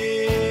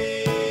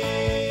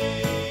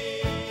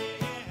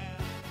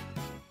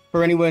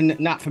 For anyone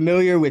not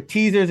familiar with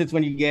teasers, it's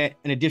when you get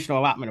an additional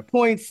allotment of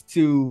points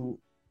to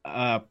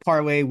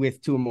parlay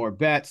with 2 or more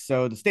bets.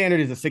 So the standard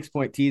is a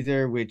 6-point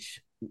teaser,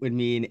 which would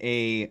mean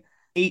a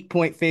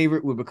 8-point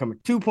favorite will become a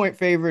 2-point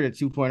favorite. A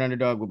 2-point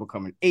underdog will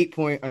become an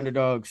 8-point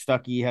underdog.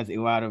 Stucky has a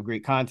lot of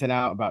great content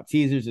out about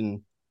teasers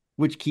and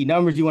which key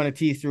numbers you want to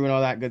tease through and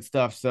all that good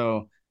stuff.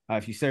 So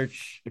if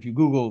you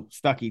Google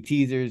Stucky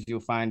teasers, you'll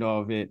find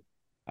all of it.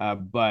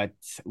 But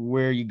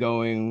where are you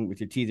going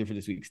with your teaser for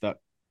this week, Stuck?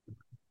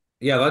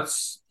 Yeah,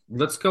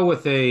 let's go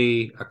with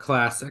a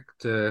classic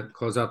to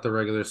close out the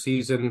regular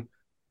season.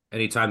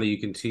 Anytime that you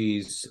can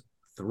tease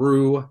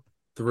through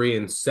 3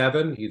 and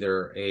 7,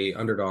 either a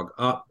underdog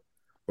up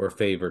or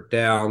favorite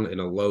down in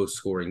a low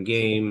scoring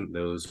game,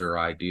 those are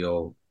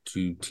ideal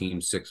 2-team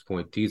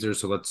 6-point teasers.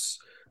 So let's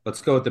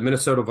go with the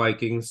Minnesota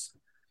Vikings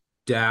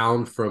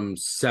down from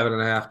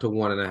 7.5 to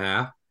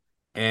 1.5.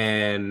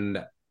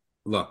 And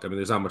look, I mean,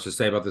 there's not much to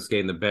say about this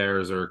game. The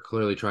Bears are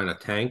clearly trying to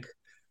tank.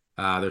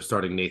 They're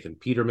starting Nathan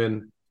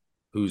Peterman,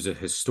 who's a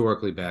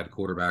historically bad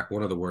quarterback,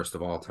 one of the worst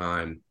of all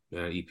time,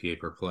 EPA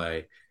per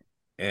play.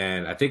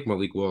 And I think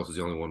Malik Willis is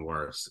the only one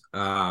worse.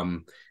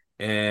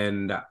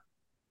 And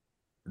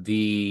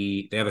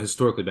they have a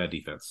historically bad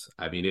defense.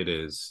 I mean, it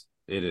is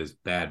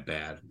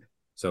bad.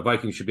 So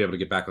Vikings should be able to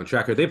get back on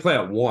track here. They play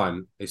at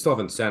 1. They still have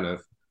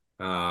incentive.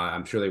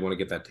 I'm sure they want to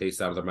get that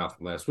taste out of their mouth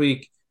from last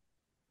week.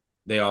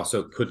 They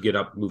also could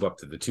move up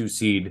to the 2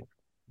 seed.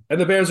 And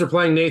the Bears are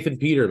playing Nathan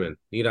Peterman.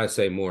 Need I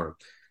say more?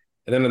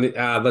 And then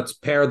let's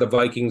pair the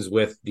Vikings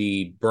with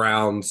the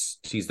Browns,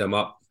 tease them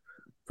up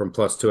from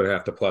plus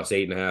 2.5 to plus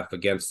 8.5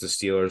 against the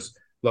Steelers.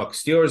 Look,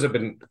 Steelers have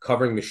been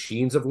covering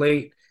machines of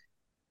late,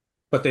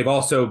 but they've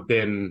also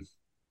been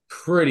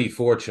pretty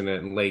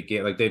fortunate in late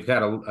game. Like they've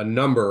had a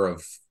number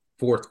of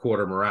fourth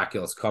quarter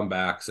miraculous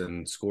comebacks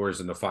and scores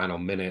in the final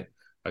minute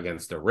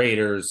against the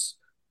Raiders,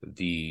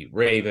 the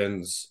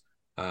Ravens.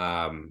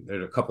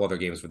 There's a couple other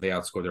games where they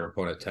outscored their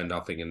opponent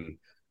 10-0 in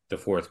the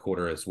fourth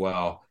quarter as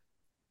well.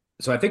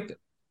 So I think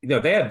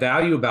they had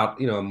value about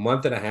a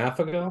month and a half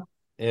ago,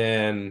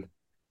 and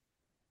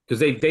because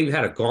they've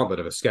had a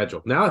gauntlet of a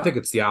schedule. Now I think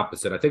it's the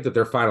opposite. I think that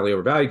they're finally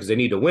overvalued because they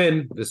need to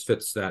win. This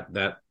fits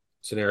that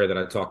scenario that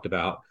I talked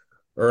about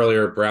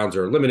earlier. Browns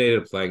are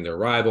eliminated, playing their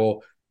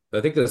rival. But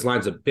I think this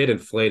line's a bit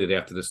inflated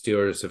after the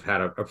Steelers have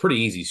had a pretty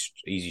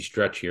easy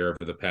stretch here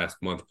over the past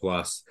month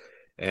plus.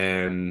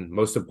 And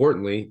most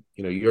importantly,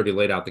 you already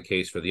laid out the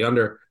case for the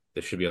under.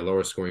 This should be a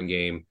lower scoring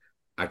game.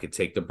 I could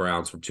take the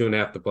Browns from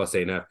 2.5 to plus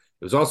 8.5. It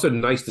was also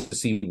nice to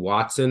see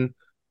Watson,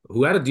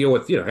 who had to deal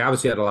with, he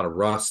obviously had a lot of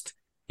rust.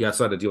 He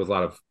also had to deal with a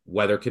lot of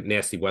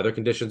nasty weather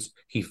conditions.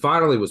 He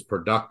finally was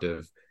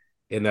productive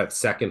in that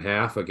second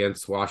half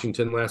against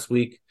Washington last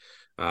week.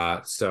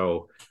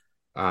 So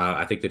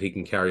I think that he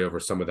can carry over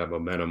some of that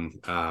momentum.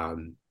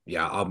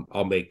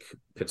 I'll make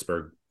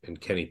Pittsburgh and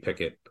Kenny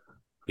Pickett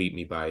beat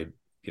me by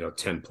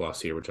 10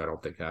 plus here, which I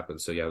don't think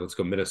happens. So let's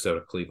go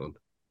Minnesota, Cleveland.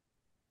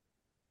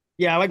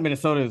 Yeah, I like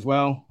Minnesota as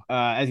well.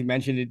 As you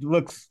mentioned, it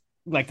looks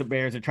like the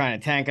Bears are trying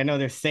to tank. I know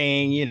they're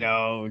saying,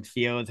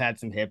 Fields had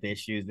some hip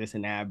issues, this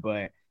and that,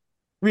 but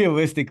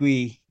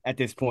realistically at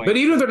this point. But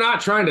even if they're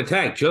not trying to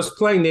tank, just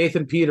playing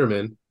Nathan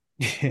Peterman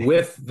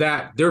with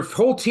that, their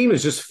whole team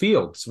is just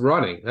Fields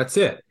running. That's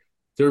it.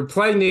 They're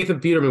playing Nathan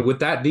Peterman with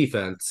that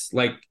defense.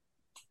 Like,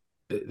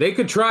 they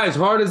could try as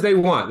hard as they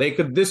want.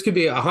 This could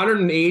be a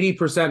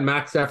 180%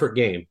 max effort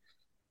game.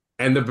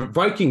 And the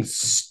Vikings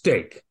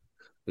stink.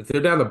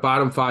 They're down the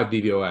bottom 5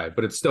 DVOA,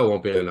 but it still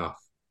won't be enough.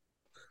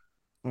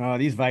 Oh,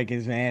 these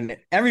Vikings, man.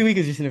 Every week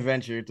is just an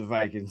adventure with the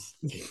Vikings.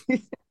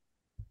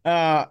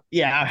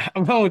 Yeah,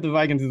 I'm going with the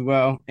Vikings as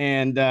well.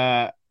 And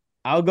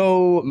I'll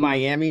go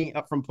Miami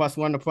up from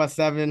 +1 to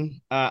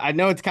 +7. I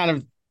know it's kind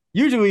of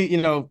usually,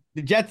 the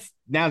Jets,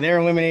 now they're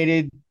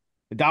eliminated.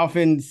 The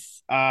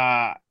Dolphins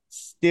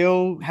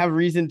still have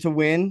reason to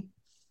win,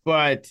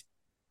 but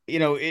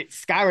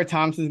Skylar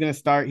Thompson's going to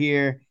start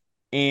here.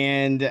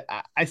 And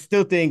I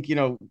still think,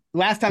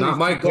 last time. Not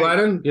Mike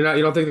Glennon? You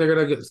don't think they're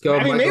going to go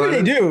I mean, Mike maybe Glennon?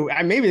 they do.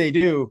 Maybe they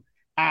do.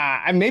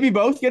 Maybe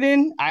both get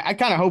in. I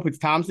kind of hope it's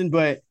Thompson,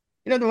 but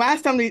the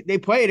last time they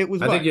played, it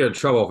was. I think you're in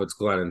trouble if it's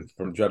Glennon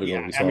from judging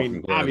what we saw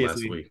from Glennon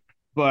obviously. last week.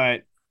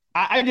 But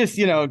I just,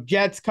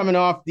 Jets coming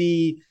off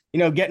the,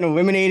 getting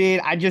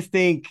eliminated. I just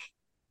think,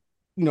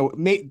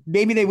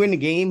 maybe they win the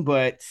game,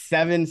 but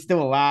 7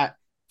 still a lot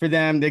for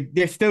them.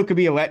 There still could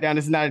be a letdown.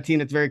 This is not a team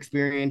that's very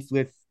experienced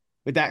with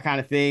that kind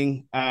of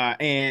thing.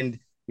 And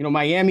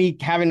Miami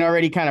having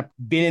already kind of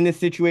been in this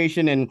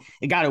situation and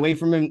it got away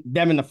from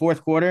them in the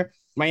fourth quarter.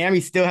 Miami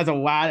still has a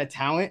lot of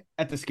talent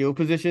at the skill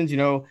positions,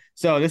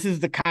 so this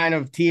is the kind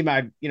of team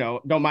I,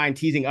 don't mind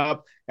teasing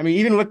up. I mean,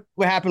 even look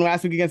what happened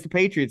last week against the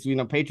Patriots.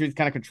 Patriots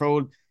kind of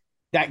controlled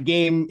that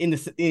game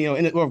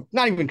or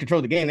not even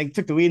controlled the game. They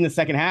took the lead in the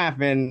second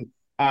half and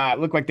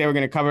looked like they were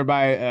going to cover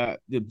by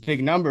the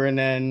big number. And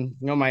then,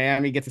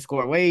 Miami gets a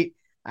score late.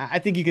 I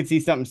think you could see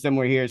something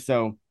similar here.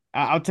 So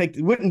I'll take,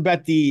 wouldn't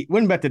bet the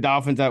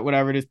Dolphins at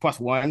whatever it is,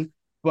 +1.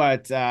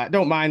 But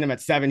don't mind them at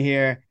 7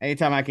 here.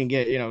 Anytime I can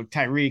get,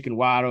 Tyreek and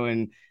Waddle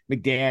and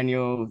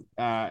McDaniel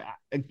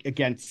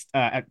against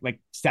at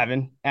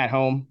 7 at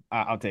home,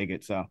 I'll take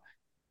it. So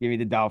give me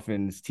the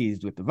Dolphins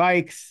teased with the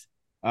Vikes.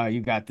 You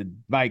got the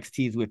Vikes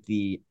teased with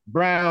the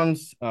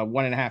Browns,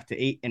 1.5 to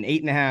 8 and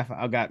 8.5.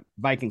 I got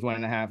Vikings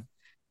 1.5,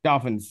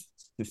 Dolphins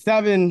to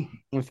 7.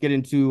 Let's get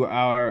into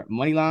our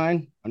money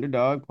line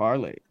underdog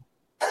parlay.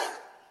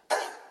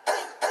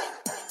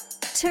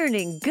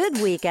 Turning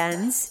good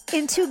weekends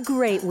into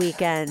great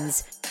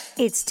weekends.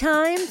 It's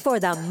time for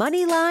the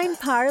Moneyline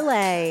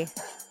Parlay.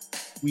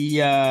 We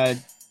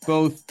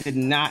both did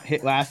not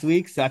hit last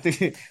week, so I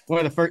think one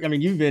of the first. I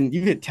mean, you've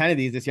hit 10 of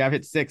these this year. I've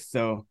hit 6,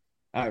 so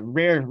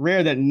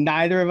rare that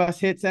neither of us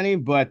hits any.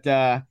 But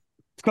let's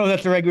close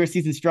out the regular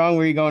season strong.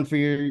 Where are you going for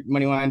your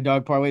Moneyline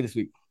dog parlay this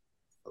week?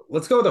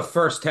 Let's go with the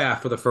first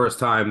half for the first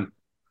time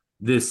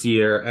this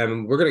year,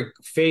 and we're going to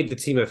fade the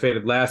team that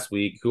faded last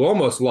week, who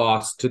almost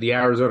lost to the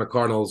Arizona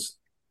Cardinals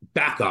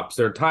backups.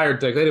 They're tired.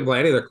 They didn't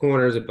play any of their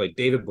corners. They played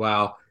David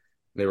Blau.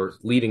 They were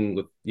leading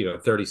with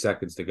 30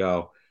 seconds to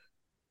go.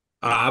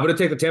 I'm going to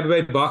take the Tampa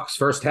Bay Bucks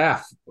first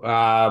half.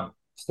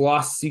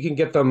 Plus, you can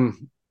get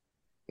them.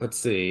 Let's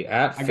see,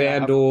 at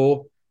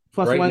FanDuel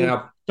plus right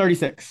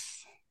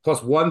 136.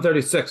 Plus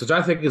 136, which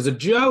I think is a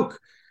joke.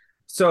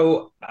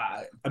 So,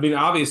 I mean,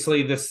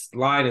 obviously, this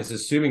line is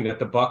assuming that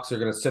the Bucks are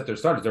going to sit their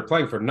starters. They're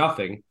playing for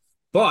nothing.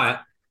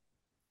 But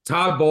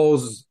Todd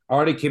Bowles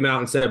already came out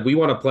and said, we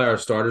want to play our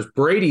starters.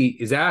 Brady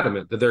is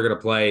adamant that they're going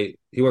to play.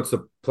 He wants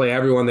to play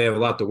everyone. They have a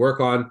lot to work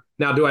on.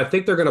 Now, do I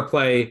think they're going to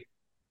play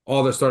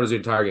all their starters the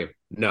entire game?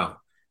 No.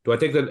 Do I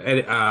think that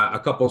a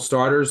couple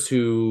starters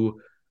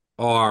who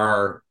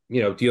are,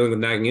 dealing with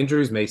nagging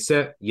injuries may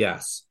sit?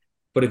 Yes.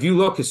 But if you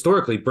look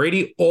historically,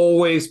 Brady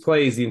always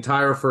plays the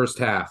entire first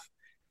half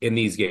in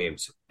these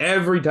games.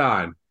 Every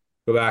time.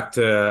 Go back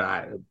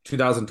to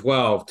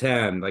 2012,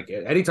 10,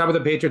 any time with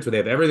the Patriots where they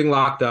have everything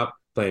locked up,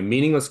 play a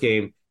meaningless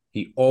game,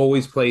 he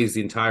always plays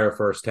the entire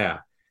first half.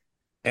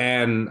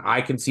 And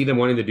I can see them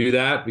wanting to do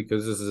that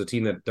because this is a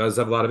team that does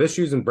have a lot of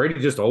issues, and Brady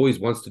just always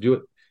wants to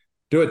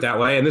do it that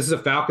way. And this is a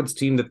Falcons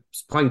team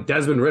that's playing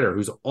Desmond Ridder,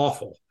 who's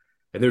awful,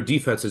 and their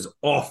defense is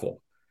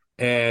awful.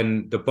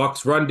 And the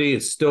Bucks' run D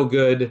is still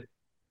good.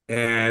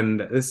 And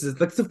this is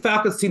the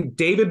Falcons team,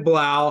 David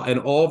Blau and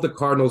all of the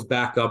Cardinals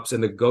backups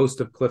and the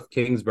ghost of Cliff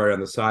Kingsbury on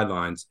the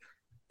sidelines.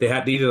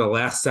 They needed a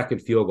last-second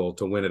field goal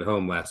to win at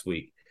home last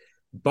week.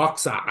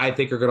 Bucks, I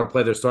think, are going to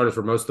play their starters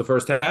for most of the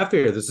first half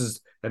here.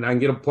 And I can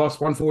get a plus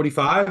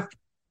 145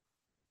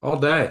 all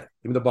day.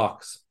 Give me the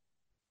Bucks.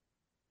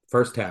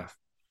 First half.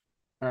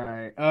 All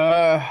right.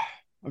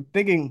 I'm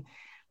thinking,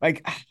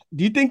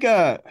 do you think?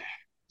 I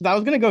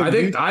was going to go.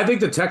 I think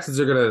the Texans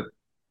are going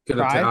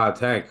to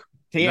tank.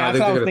 Yeah, that's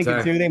what I was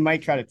thinking too. They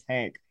might try to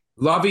tank.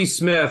 Lovie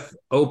Smith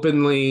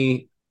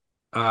openly,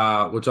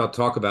 which I'll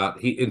talk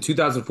about. In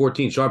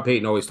 2014, Sean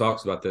Payton always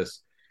talks about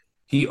this.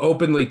 He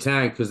openly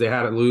tanked because they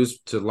had to lose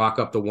to lock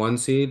up the 1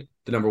 seed,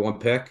 the number 1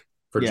 pick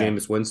for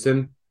Jameis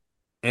Winston,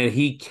 and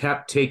he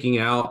kept taking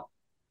out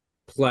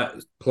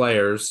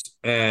players,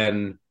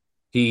 and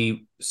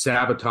he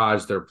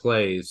sabotaged their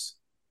plays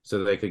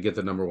so they could get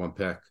the number 1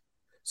 pick.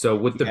 So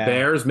with the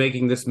Bears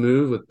making this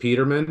move with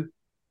Peterman.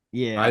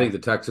 Yeah, I think the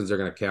Texans are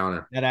going to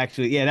counter. That's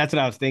what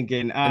I was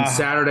thinking. And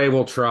Saturday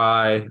we'll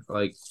try.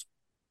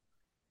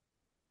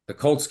 The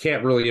Colts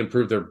can't really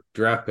improve their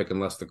draft pick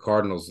unless the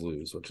Cardinals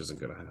lose, which isn't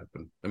going to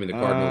happen. I mean, the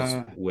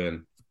Cardinals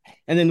win.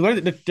 And then what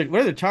are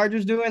the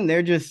Chargers doing?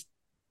 They're just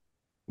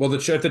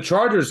if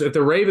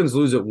the Ravens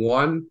lose at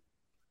 1,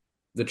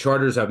 the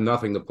Chargers have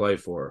nothing to play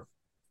for.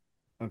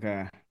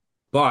 Okay,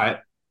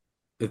 but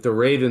if the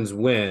Ravens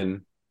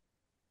win,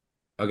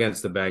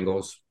 against the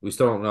Bengals. We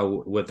still don't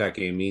know what that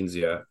game means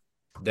yet.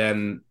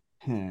 Then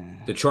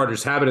the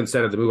Chargers have an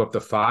incentive to move up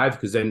to 5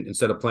 because then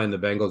instead of playing the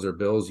Bengals or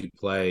Bills, you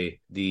play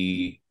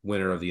the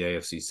winner of the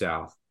AFC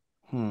South.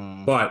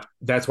 But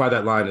that's why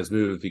that line has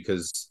moved,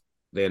 because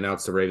they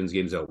announced the Ravens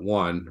game's at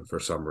 1 for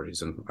some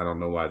reason. I don't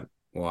know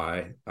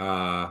why.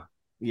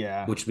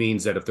 Which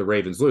means that if the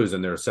Ravens lose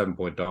and they're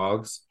 7-point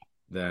dogs,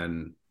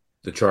 then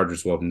the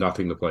Chargers will have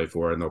nothing to play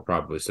for, and they'll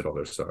probably sit all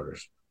their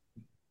starters.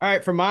 All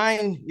right, for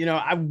mine,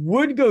 I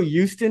would go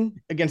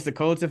Houston against the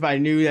Colts if I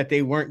knew that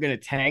they weren't going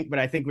to tank. But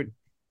I think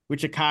with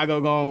Chicago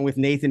going with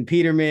Nathan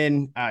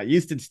Peterman,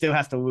 Houston still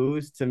has to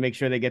lose to make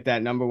sure they get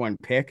that number 1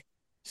 pick.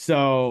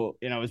 So,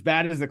 as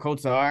bad as the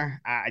Colts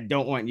are, I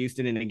don't want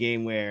Houston in a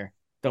game where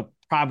they'll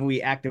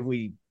probably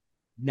actively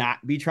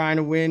not be trying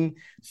to win.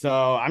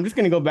 So I'm just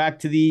going to go back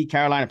to the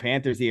Carolina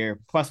Panthers here,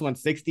 plus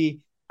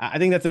 160. I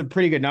think that's a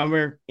pretty good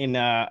number in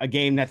a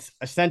game that's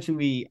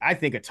essentially, I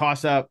think, a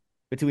toss-up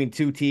between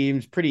two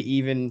teams, pretty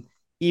even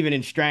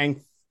in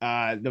strength.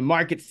 The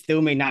market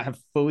still may not have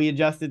fully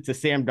adjusted to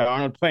Sam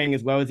Darnold playing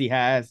as well as he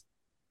has.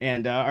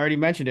 And I already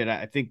mentioned it.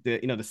 I think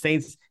that, the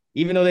Saints,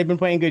 even though they've been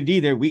playing good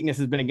D, their weakness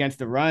has been against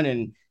the run.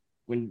 And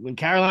when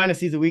Carolina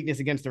sees a weakness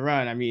against the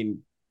run, I mean,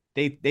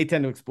 they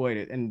tend to exploit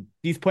it. And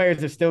these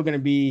players are still going to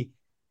be,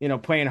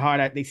 playing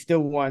hard. They still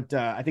want,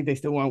 I think they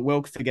still want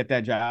Wilkes to get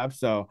that job.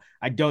 So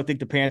I don't think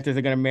the Panthers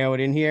are going to mail it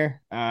in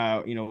here.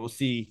 We'll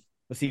see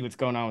what's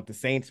going on with the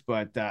Saints,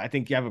 but I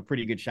think you have a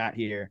pretty good shot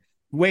here.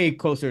 Way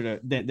closer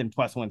than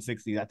plus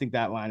 160. I think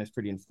that line is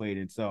pretty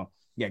inflated. So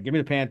yeah, give me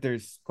the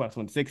Panthers plus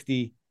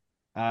 160.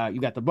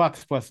 You got the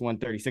Bucks plus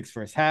 136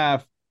 first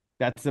half.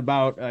 That's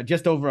about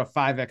just over a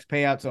 5x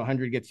payout. So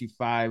 100 gets you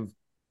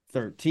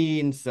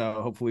 513. So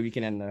hopefully we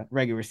can end the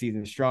regular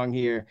season strong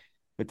here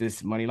with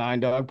this money line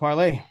dog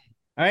parlay. All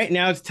right,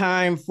 now it's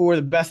time for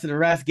the best of the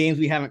rest, games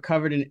we haven't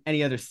covered in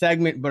any other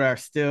segment, but are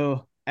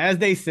still, as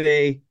they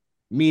say,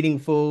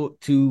 meaningful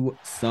to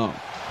some.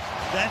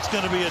 That's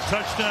going to be a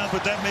touchdown,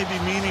 but that may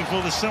be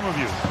meaningful to some of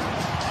you.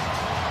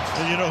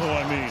 And you know who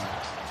I mean.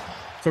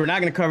 So we're not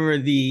going to cover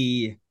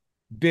the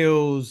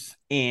Bills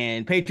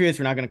and Patriots.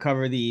 We're not going to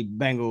cover the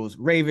Bengals,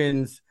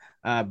 Ravens.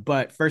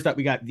 But first up,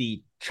 we got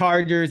the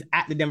Chargers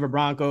at the Denver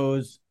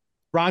Broncos.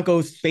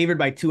 Broncos favored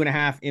by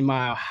 2.5 in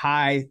Mile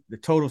High. The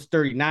total's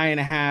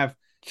 39.5.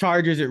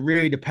 Chargers, it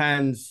really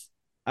depends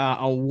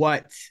on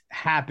what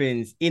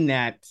happens in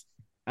that,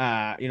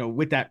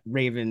 with that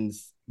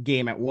Ravens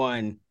game at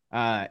 1.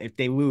 If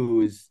they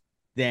lose,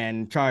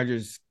 then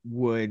Chargers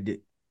would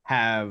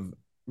have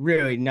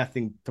really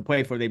nothing to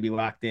play for. They'd be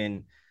locked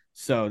in.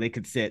 So they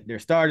could sit their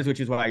starters,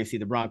 which is why you see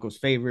the Broncos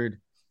favored.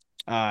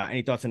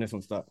 Any thoughts on this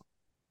one, Stuck?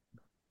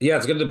 Yeah,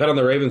 it's going to depend on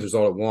the Ravens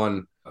result at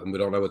 1. We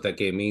don't know what that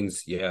game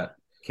means yet.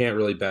 Can't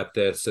really bet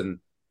this. And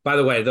by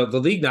the way, the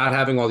league not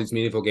having all these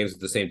meaningful games at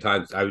the same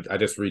time, I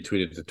just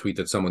retweeted the tweet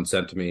that someone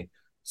sent to me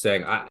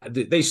saying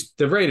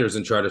the Raiders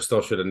and Chargers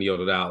still should have kneeled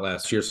it out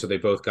last year, so they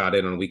both got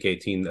in on Week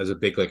 18 as a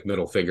big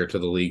middle finger to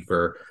the league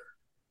for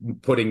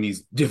putting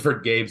these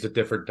different games at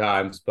different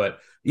times. But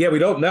yeah, we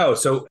don't know,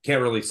 so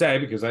can't really say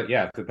because it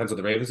depends on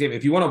the Ravens game.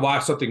 If you want to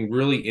watch something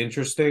really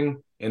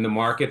interesting in the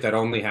market that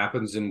only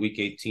happens in Week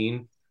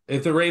 18,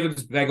 if the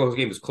Ravens-Bengals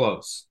game is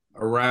close,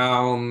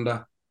 around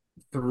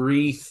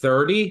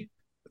 3:30,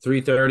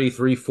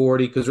 3:40,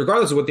 because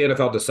regardless of what the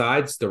NFL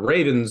decides, the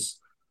Ravens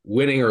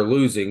winning or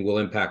losing will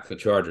impact the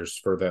Chargers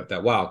for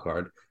that wild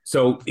card.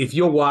 So if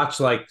you'll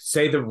watch,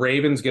 say the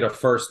Ravens get a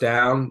first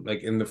down,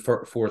 in the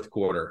fourth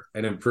quarter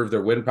and improve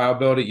their win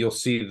probability, you'll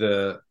see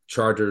the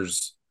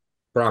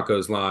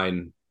Chargers-Broncos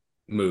line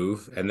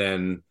move. And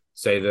then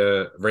say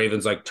the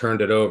Ravens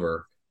turned it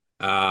over,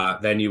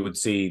 then you would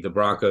see the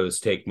Broncos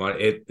take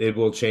money. It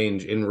will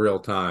change in real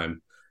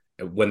time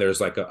when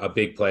there's a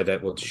big play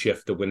that will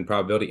shift the win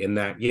probability in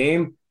that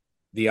game.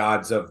 The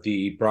odds of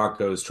the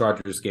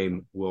Broncos-Chargers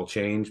game will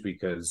change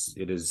because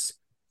it is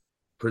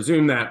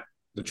presumed that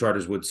the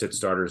Chargers would sit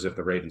starters if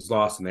the Ravens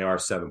lost, and they are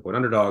 7-point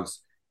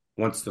underdogs.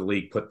 Once the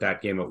league put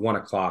that game at 1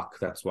 o'clock,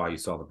 that's why you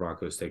saw the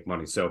Broncos take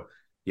money. So,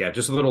 yeah,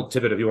 just a little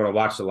tidbit if you want to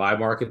watch the live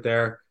market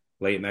there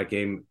late in that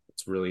game.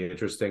 It's really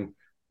interesting.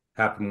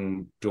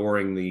 Happened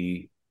during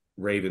the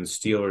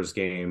Ravens-Steelers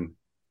game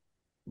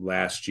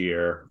last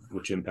year,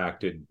 which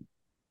impacted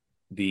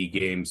the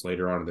games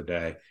later on in the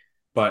day.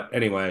 But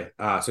anyway,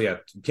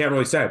 can't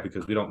really say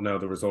because we don't know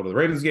the result of the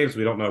Ravens games.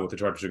 We don't know what the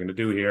Chargers are going to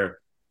do here.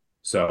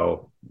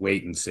 So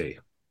wait and see.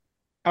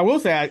 I will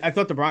say I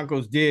thought the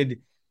Broncos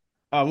did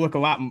look a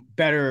lot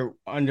better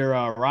under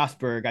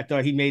Rosberg. I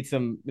thought he made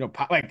some,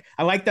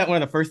 I like that one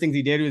of the first things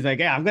he did was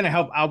hey, I'm going to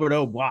help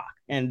Alberto block.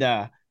 And,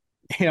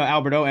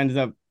 Alberto ends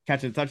up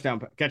catching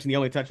the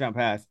only touchdown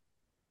pass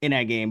in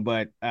that game.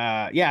 But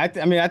I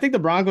think the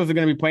Broncos are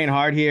going to be playing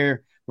hard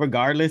here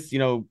regardless.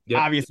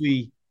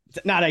 Obviously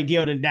it's not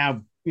ideal to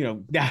now,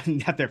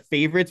 not their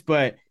favorites,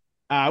 but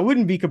I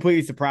wouldn't be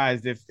completely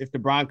surprised if the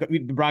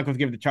Broncos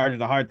give the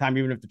Chargers a hard time,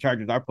 even if the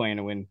Chargers are playing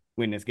to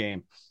win this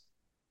game.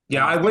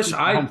 Yeah, I wish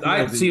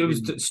it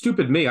was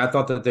stupid me. I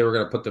thought that they were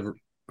going to put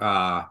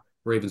the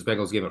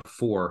Ravens-Bengals game at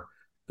 4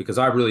 because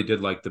I really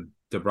did like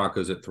the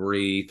Broncos at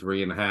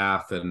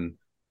 3.5, and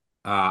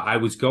I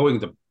was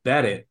going to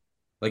bet it,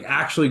 like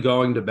actually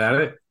going to bet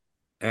it,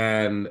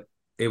 and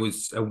it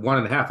was a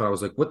 1.5, and I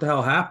was like, what the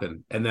hell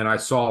happened? And then I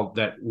saw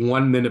that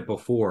 1 minute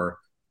before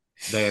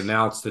they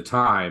announced the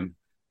time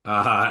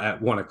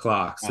at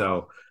 1:00.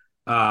 So,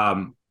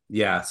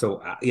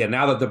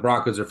 now that the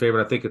Broncos are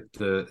favored, I think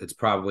it's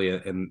probably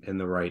in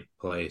the right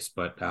place.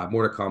 But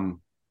more to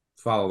come.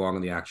 Follow along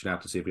in the action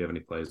app to see if we have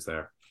any plays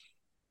there.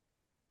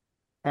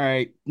 All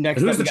right. Next,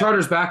 and who's the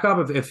Chargers'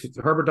 backup if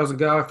Herbert doesn't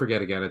go? I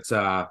forget again. It's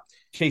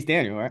Chase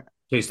Daniel, right?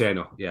 Chase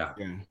Daniel, yeah.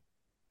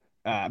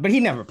 But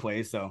he never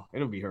plays, so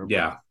it'll be Herbert.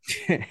 Yeah.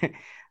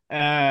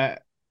 All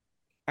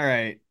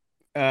right.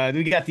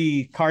 We got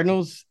the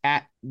Cardinals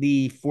at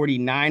the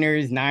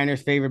 49ers.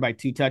 Niners favored by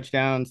 2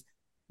 touchdowns.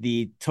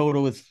 The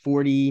total is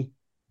 40.5.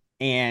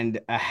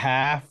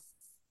 What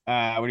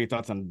are your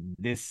thoughts on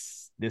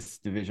this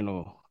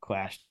divisional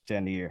clash to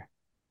end the year?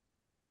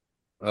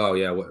 Oh,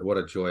 yeah. What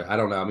a joy. I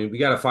don't know. I mean, we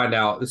got to find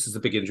out. This is a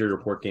big injury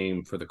report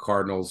game for the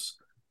Cardinals,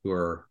 who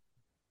are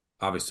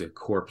obviously a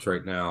corpse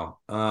right now.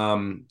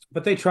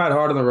 But they tried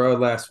hard on the road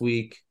last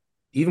week,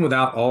 even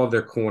without all of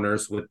their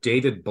corners, with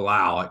David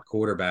Blau at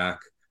quarterback.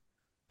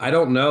 I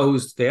don't know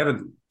they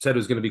haven't said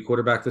who's going to be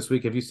quarterback this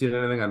week. Have you seen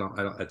anything?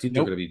 I think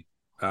they're going to be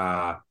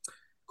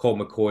Colt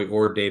McCoy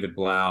or David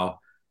Blau.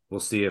 We'll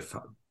see if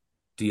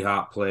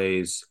D-Hop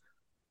plays.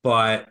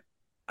 But,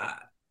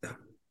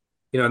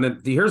 and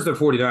then here's the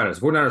 49ers.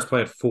 The 49ers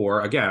play at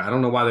 4. Again, I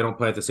don't know why they don't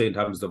play at the same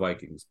time as the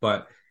Vikings.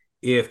 But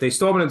if they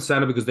still have an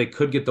incentive because they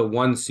could get the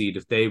 1 seed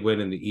if they win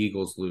and the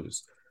Eagles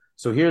lose.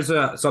 So here's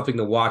something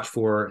to watch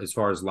for as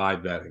far as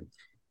live betting.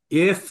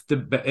 If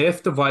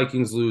the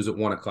Vikings lose at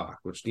 1:00,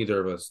 which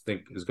neither of us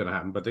think is going to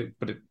happen, but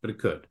it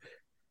could.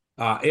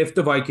 If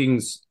the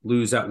Vikings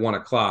lose at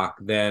 1:00,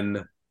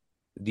 then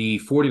the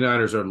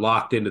 49ers are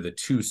locked into the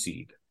 2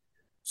 seed.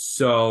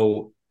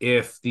 So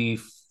if the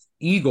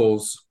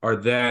Eagles are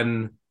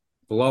then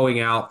blowing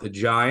out the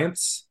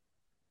Giants,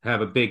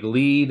 have a big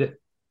lead,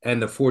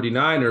 and the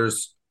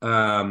 49ers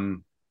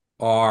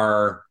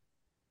are,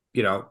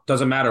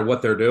 doesn't matter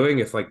what they're doing.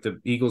 If like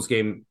the Eagles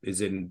game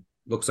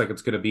looks like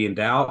it's going to be in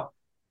doubt,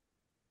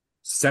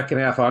 second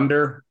half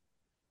under,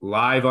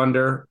 live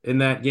under in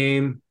that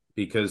game,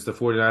 because the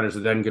 49ers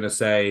are then going to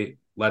say,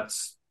 look,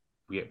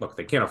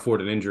 they can't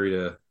afford an injury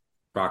to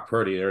Brock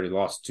Purdy. They already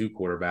lost 2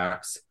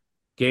 quarterbacks.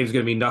 Game's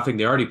going to be nothing.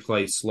 They already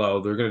play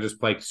slow. They're going to just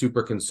play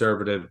super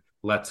conservative.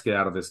 Let's get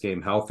out of this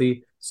game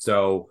healthy.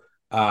 So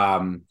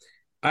I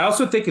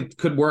also think it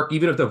could work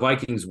even if the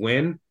Vikings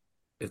win.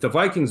 If the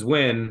Vikings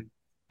win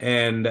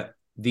and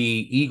the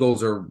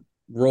Eagles are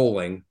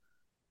rolling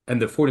and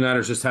the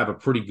 49ers just have a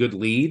pretty good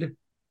lead,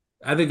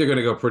 I think they're going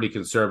to go pretty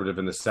conservative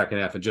in the second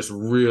half and just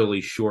really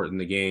shorten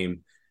the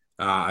game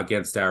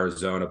against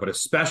Arizona. But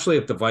especially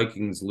if the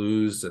Vikings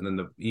lose and then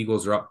the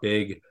Eagles are up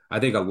big, I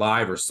think a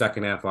live or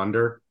second half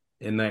under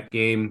in that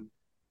game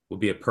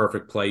would be a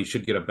perfect play. You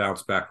should get a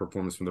bounce back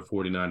performance from the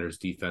 49ers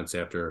defense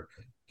after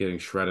getting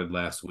shredded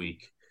last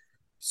week.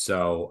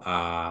 So,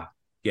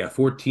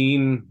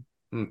 14,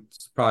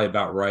 it's probably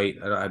about right.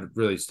 I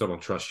really still don't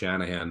trust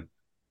Shanahan.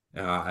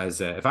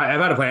 If I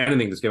had to play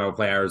anything this game, I would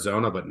play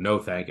Arizona, but no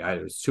thank you.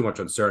 There's too much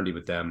uncertainty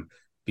with them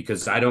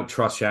because I don't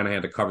trust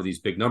Shanahan to cover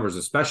these big numbers,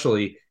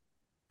 especially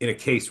in a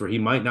case where he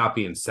might not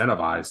be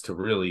incentivized to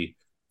really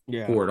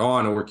pour it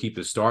on or keep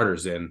the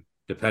starters in,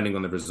 depending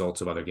on the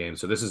results of other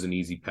games. So this is an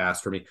easy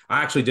pass for me.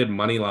 I actually did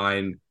money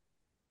line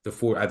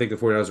I think the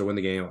 49ers will win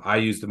the game. I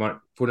used the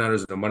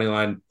 49ers in a money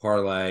line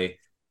parlay.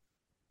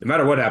 No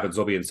matter what happens,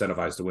 they'll be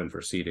incentivized to win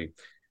for seeding.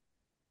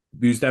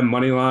 Use them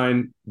money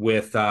line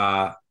with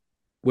the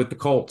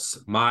Colts.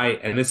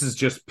 And this is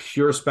just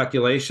pure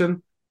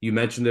speculation. You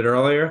mentioned it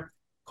earlier.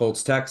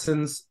 Colts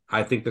Texans.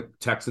 I think the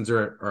Texans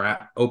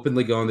are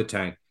openly going to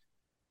tank.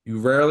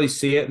 You rarely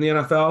see it in the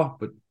NFL,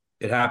 but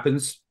it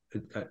happens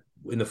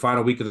in the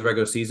final week of the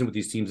regular season with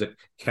these teams that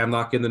can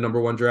lock in the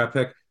number 1 draft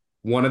pick.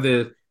 One of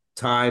the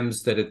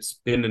times that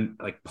it's been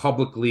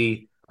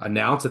publicly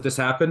announced that this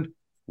happened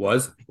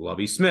was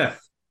Lovie Smith,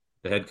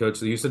 the head coach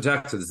of the Houston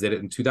Texans, did it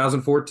in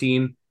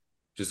 2014.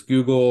 Just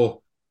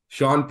Google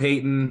Sean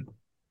Payton,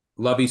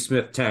 Lovie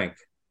Smith tank.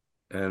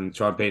 And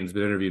Sean Payton's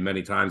been interviewed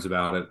many times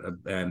about it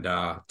and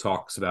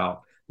talks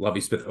about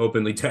Lovie Smith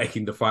openly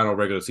tanking the final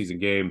regular season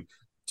game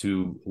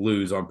to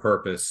lose on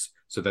purpose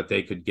so that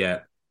they could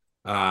get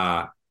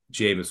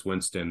Jameis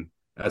Winston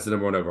as the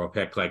number 1 overall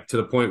pick, like to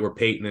the point where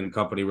Payton and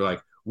company were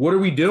like, what are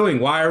we doing?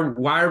 Why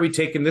are we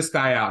taking this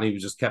guy out? And he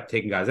just kept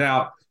taking guys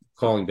out,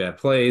 calling bad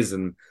plays.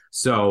 And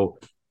so,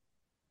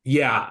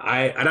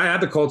 I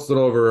had the Colts a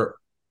little over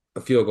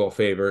a field goal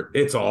favorite.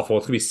 It's awful.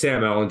 It's going to be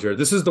Sam Ehlinger.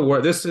 This is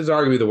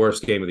arguably the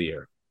worst game of the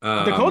year.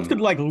 The Colts could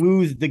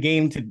lose the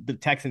game to the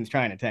Texans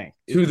trying to tank.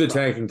 To the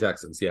tanking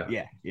Texans,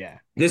 yeah. Yeah.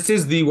 This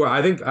is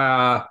I think,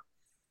 I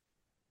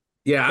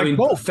mean,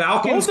 both.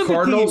 Falcons,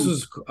 Cardinals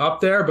is up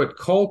there, but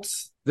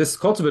Colts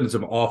have been in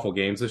some awful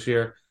games this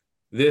year.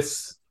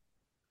 This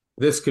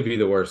could be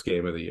the worst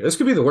game of the year. This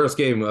could be the worst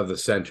game of the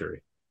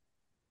century.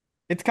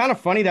 It's kind of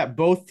funny that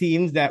both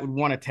teams that would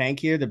want to tank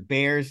here, the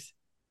Bears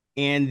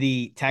and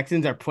the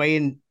Texans, are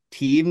playing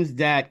teams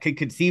that could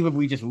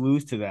conceivably just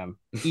lose to them,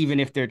 even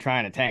if they're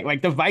trying to tank.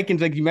 Like the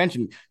Vikings, like you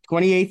mentioned,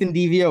 28th in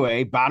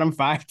DVOA, bottom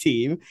 5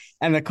 team,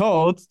 and the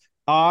Colts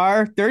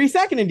are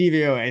 32nd in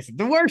DVOA, so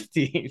the worst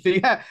team. So you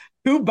have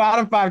 2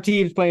 bottom 5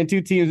 teams playing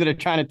 2 teams that are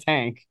trying to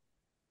tank.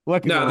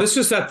 This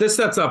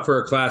sets up for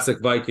a classic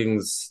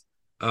Vikings.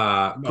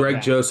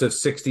 Greg Joseph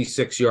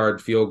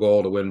 66-yard field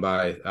goal to win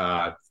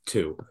by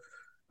 2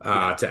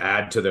 to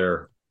add to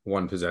their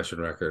 1 possession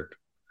record.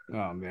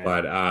 Oh man!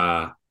 But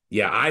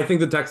I think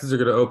the Texans are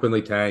going to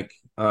openly tank.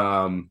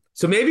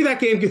 So maybe that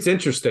game gets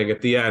interesting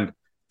at the end.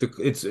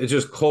 It's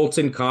just Colts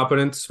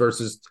incompetence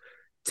versus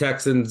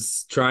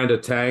Texans trying to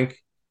tank.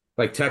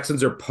 Like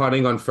Texans are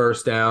punting on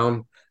first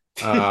down.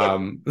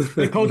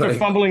 The Colts are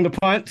fumbling the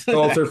punt.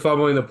 Colts are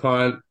fumbling the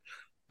punt.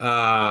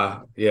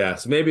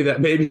 So maybe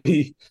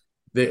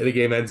the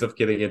game ends up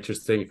getting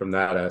interesting from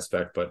that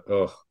aspect. But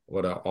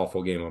what an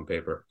awful game on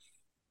paper.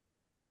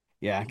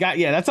 Yeah,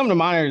 that's something to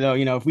monitor though.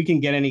 You know, if we can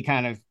get any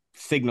kind of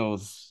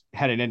signals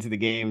headed into the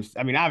games.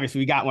 I mean, obviously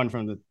we got one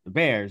from the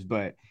Bears,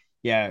 but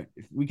yeah,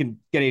 if we can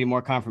get any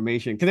more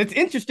confirmation, because it's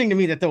interesting to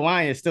me that the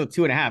line is still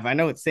 2.5. I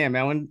know it's Sam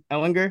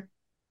Ehlinger,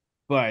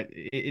 but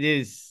it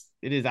is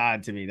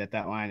odd to me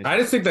that line is. I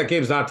just think that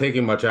game's not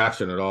taking much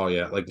action at all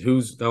yet. Like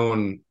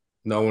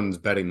no one's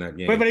betting that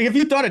game. But if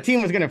you thought a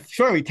team was going to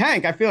surely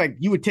tank, I feel like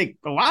you would take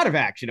a lot of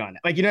action on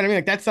it. Like, you know what I mean?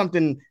 Like that's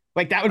something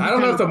like that would be. I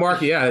don't know if the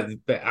market,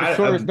 the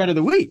shortest bet of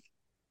the week.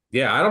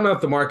 Yeah, I don't know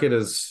if the market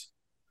is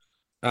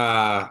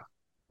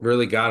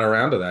really got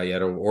around to that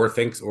yet, or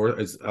thinks, or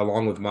is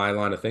along with my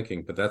line of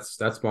thinking. But that's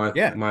my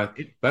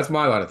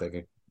line of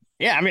thinking.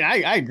 Yeah, I mean,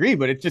 I agree,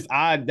 but it's just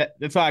odd.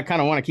 That's why I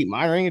kind of want to keep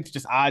monitoring. It's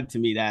just odd to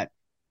me that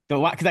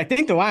because I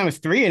think the line was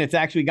 3 and it's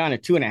actually gone to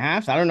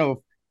 2.5. So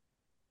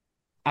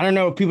I don't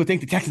know if people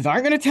think the Texans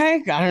aren't going to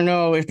tank. I don't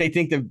know if they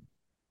think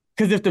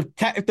because if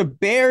the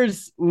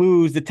Bears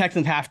lose, the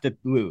Texans have to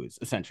lose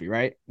essentially,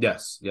 right?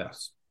 Yes.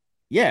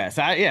 Yeah.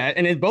 So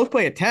and they both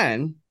play at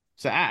 10.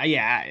 So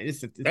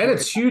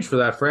it's huge for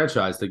that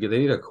franchise. They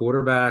need a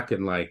quarterback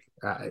and they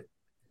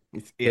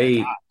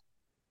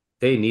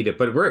need it.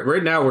 But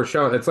right now we're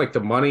showing it's like the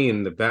money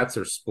and the bets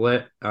are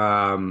split.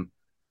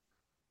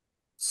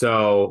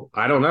 So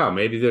I don't know.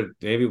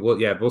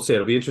 We'll see.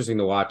 It'll be interesting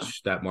to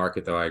watch that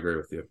market, though. I agree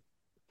with you.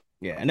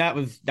 Yeah, and that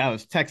was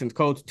Texans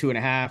Colts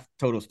 2.5,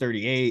 totals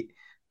 38.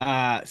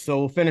 So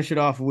we'll finish it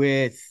off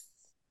with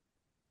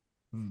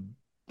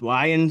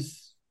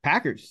Lions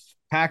Packers.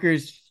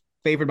 Packers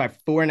favored by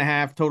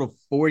 4.5, total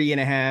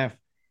 40.5.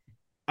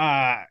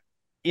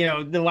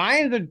 The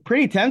Lions are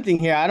pretty tempting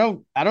here. I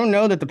don't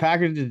know that the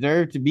Packers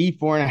deserve to be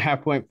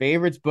 4.5 point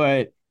favorites,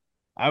 but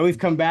I always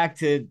come back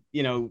to,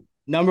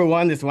 number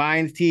one, this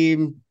Lions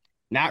team,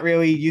 not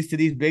really used to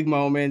these big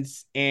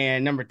moments.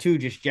 And number 2,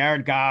 just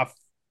Jared Goff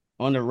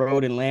on the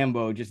road in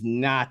Lambeau, just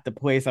not the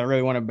place I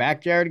really want to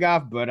back Jared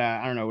Goff. But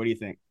I don't know. What do you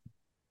think?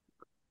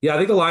 Yeah, I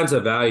think the Lions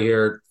have value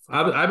here.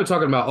 I've been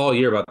talking about all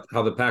year about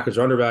how the Packers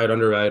are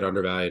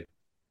undervalued.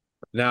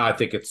 Now I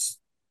think it's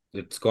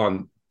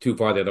gone too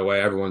far the other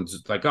way. Everyone's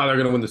just like, oh, they're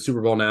going to win the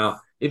Super Bowl now.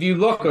 If you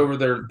look over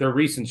their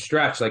recent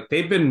stretch, like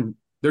their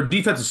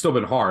defense has still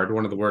been hard,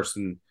 one of the worst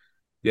in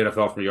the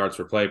NFL from a yards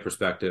per play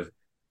perspective.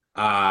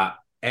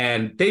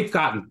 And they've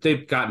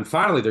gotten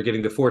finally they're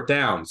getting the 4th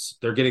downs.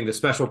 They're getting the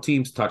special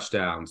teams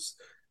touchdowns.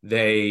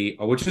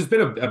 Which has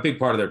been a big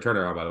part of their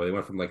turnaround, by the way. They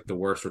went from like the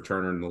worst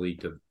returner in the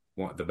league to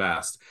the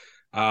best.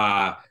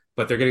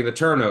 But they're getting the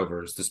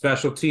turnovers, the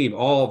special team,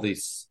 all of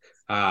these,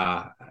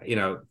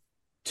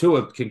 to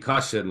a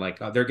concussion,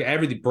 like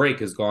every break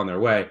has gone their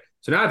way.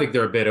 So now I think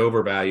they're a bit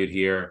overvalued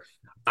here.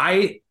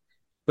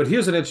 But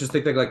here's an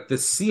interesting thing. Like the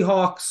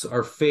Seahawks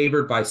are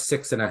favored by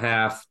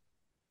 6.5.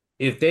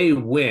 If they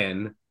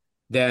win,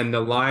 then the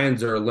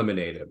Lions are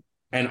eliminated.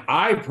 And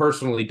I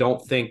personally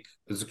don't think,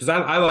 because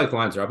I like the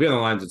Lions. I'll be on the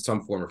Lions in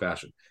some form or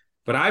fashion.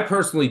 But I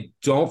personally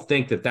don't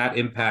think that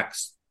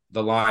impacts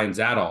the Lions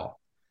at all.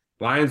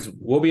 Lions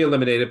will be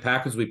eliminated.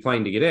 Packers will be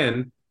playing to get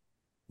in.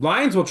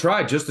 Lions will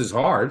try just as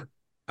hard.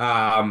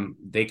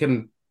 They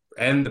can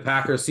end the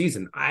Packers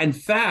season. In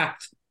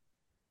fact,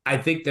 I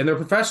think then they're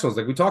professionals,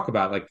 like we talk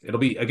about. Like it'll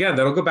be, again,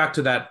 that'll go back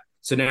to that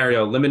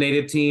scenario,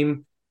 eliminated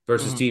team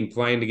versus team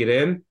playing to get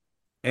in.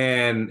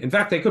 And in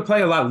fact, they could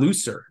play a lot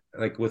looser,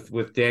 like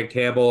with Dan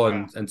Campbell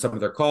and some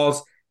of their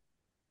calls.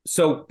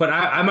 So, but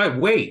I might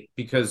wait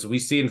because we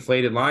see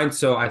inflated lines.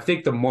 So I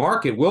think the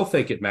market will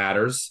think it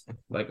matters.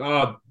 Like,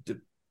 oh,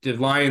 the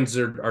Lions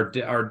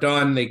are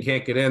done. They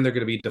can't get in. They're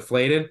going to be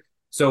deflated.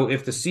 So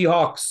if the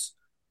Seahawks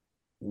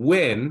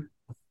win,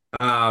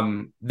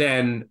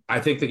 then I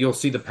think that you'll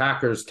see the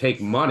Packers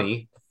take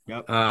money.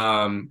 Yep.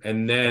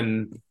 And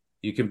then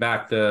you can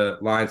back the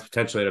Lions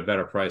potentially at a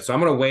better price. So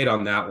I'm going to wait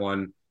on that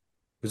one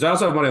because I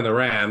also have money on the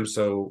Rams.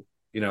 So,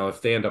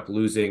 if they end up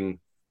losing,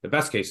 the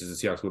best case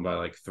is the Seahawks win by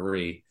like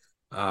 3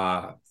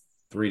 to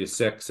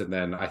 6. And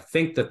then I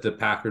think that the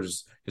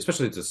Packers,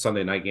 especially it's a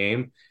Sunday night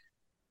game,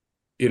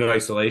 in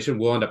isolation,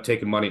 we'll end up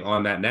taking money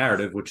on that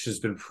narrative, which has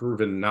been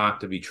proven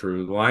not to be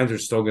true. The Lions are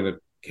still going to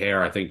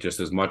care, I think,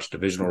 just as much.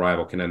 Divisional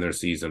rival can end their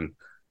season.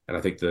 And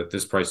I think that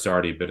this price has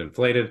already been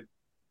inflated.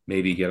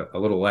 Maybe get a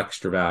little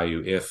extra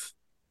value if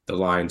the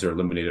Lions are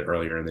eliminated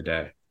earlier in the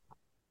day.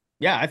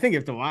 Yeah, I think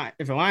if the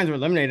Lions were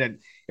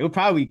eliminated, it would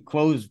probably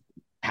close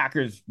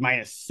Packers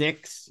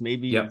 -6,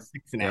 maybe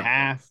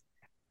 6.5.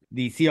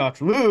 The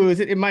Seahawks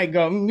lose, it might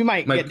go. You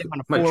might get down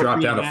to 4. Might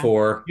drop down to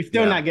 4. You're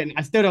still not getting.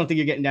 I still don't think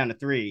you're getting down to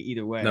 3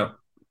 either way. No.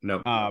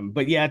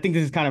 But yeah, I think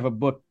this is kind of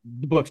the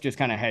book's just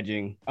kind of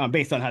hedging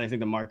based on how they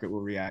think the market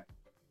will react.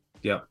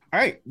 Yeah. All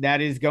right,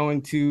 that is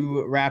going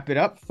to wrap it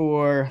up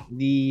for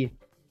the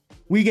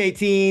Week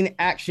 18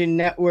 Action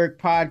Network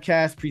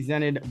podcast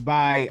presented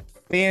by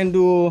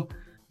FanDuel.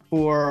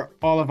 For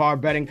all of our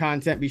betting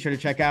content, be sure to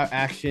check out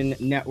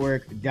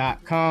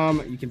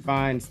actionnetwork.com. You can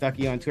find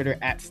Stucky on Twitter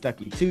at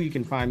Stucky2. You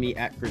can find me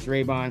at Chris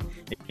Raybon.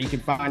 You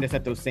can find us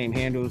at those same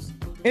handles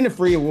in the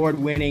free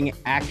award-winning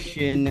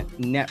Action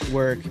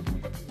Network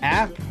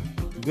app.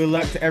 Good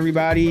luck to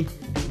everybody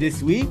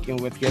this week,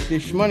 and let's get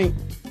this money.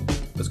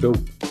 Let's go.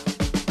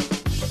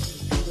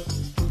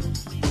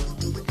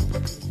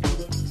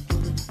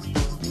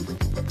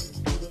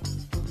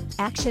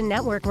 Action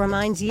Network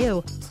reminds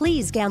you,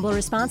 please gamble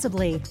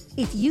responsibly.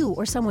 If you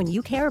or someone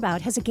you care about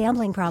has a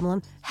gambling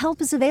problem,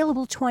 help is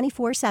available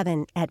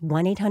 24/7 at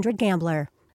 1-800-GAMBLER.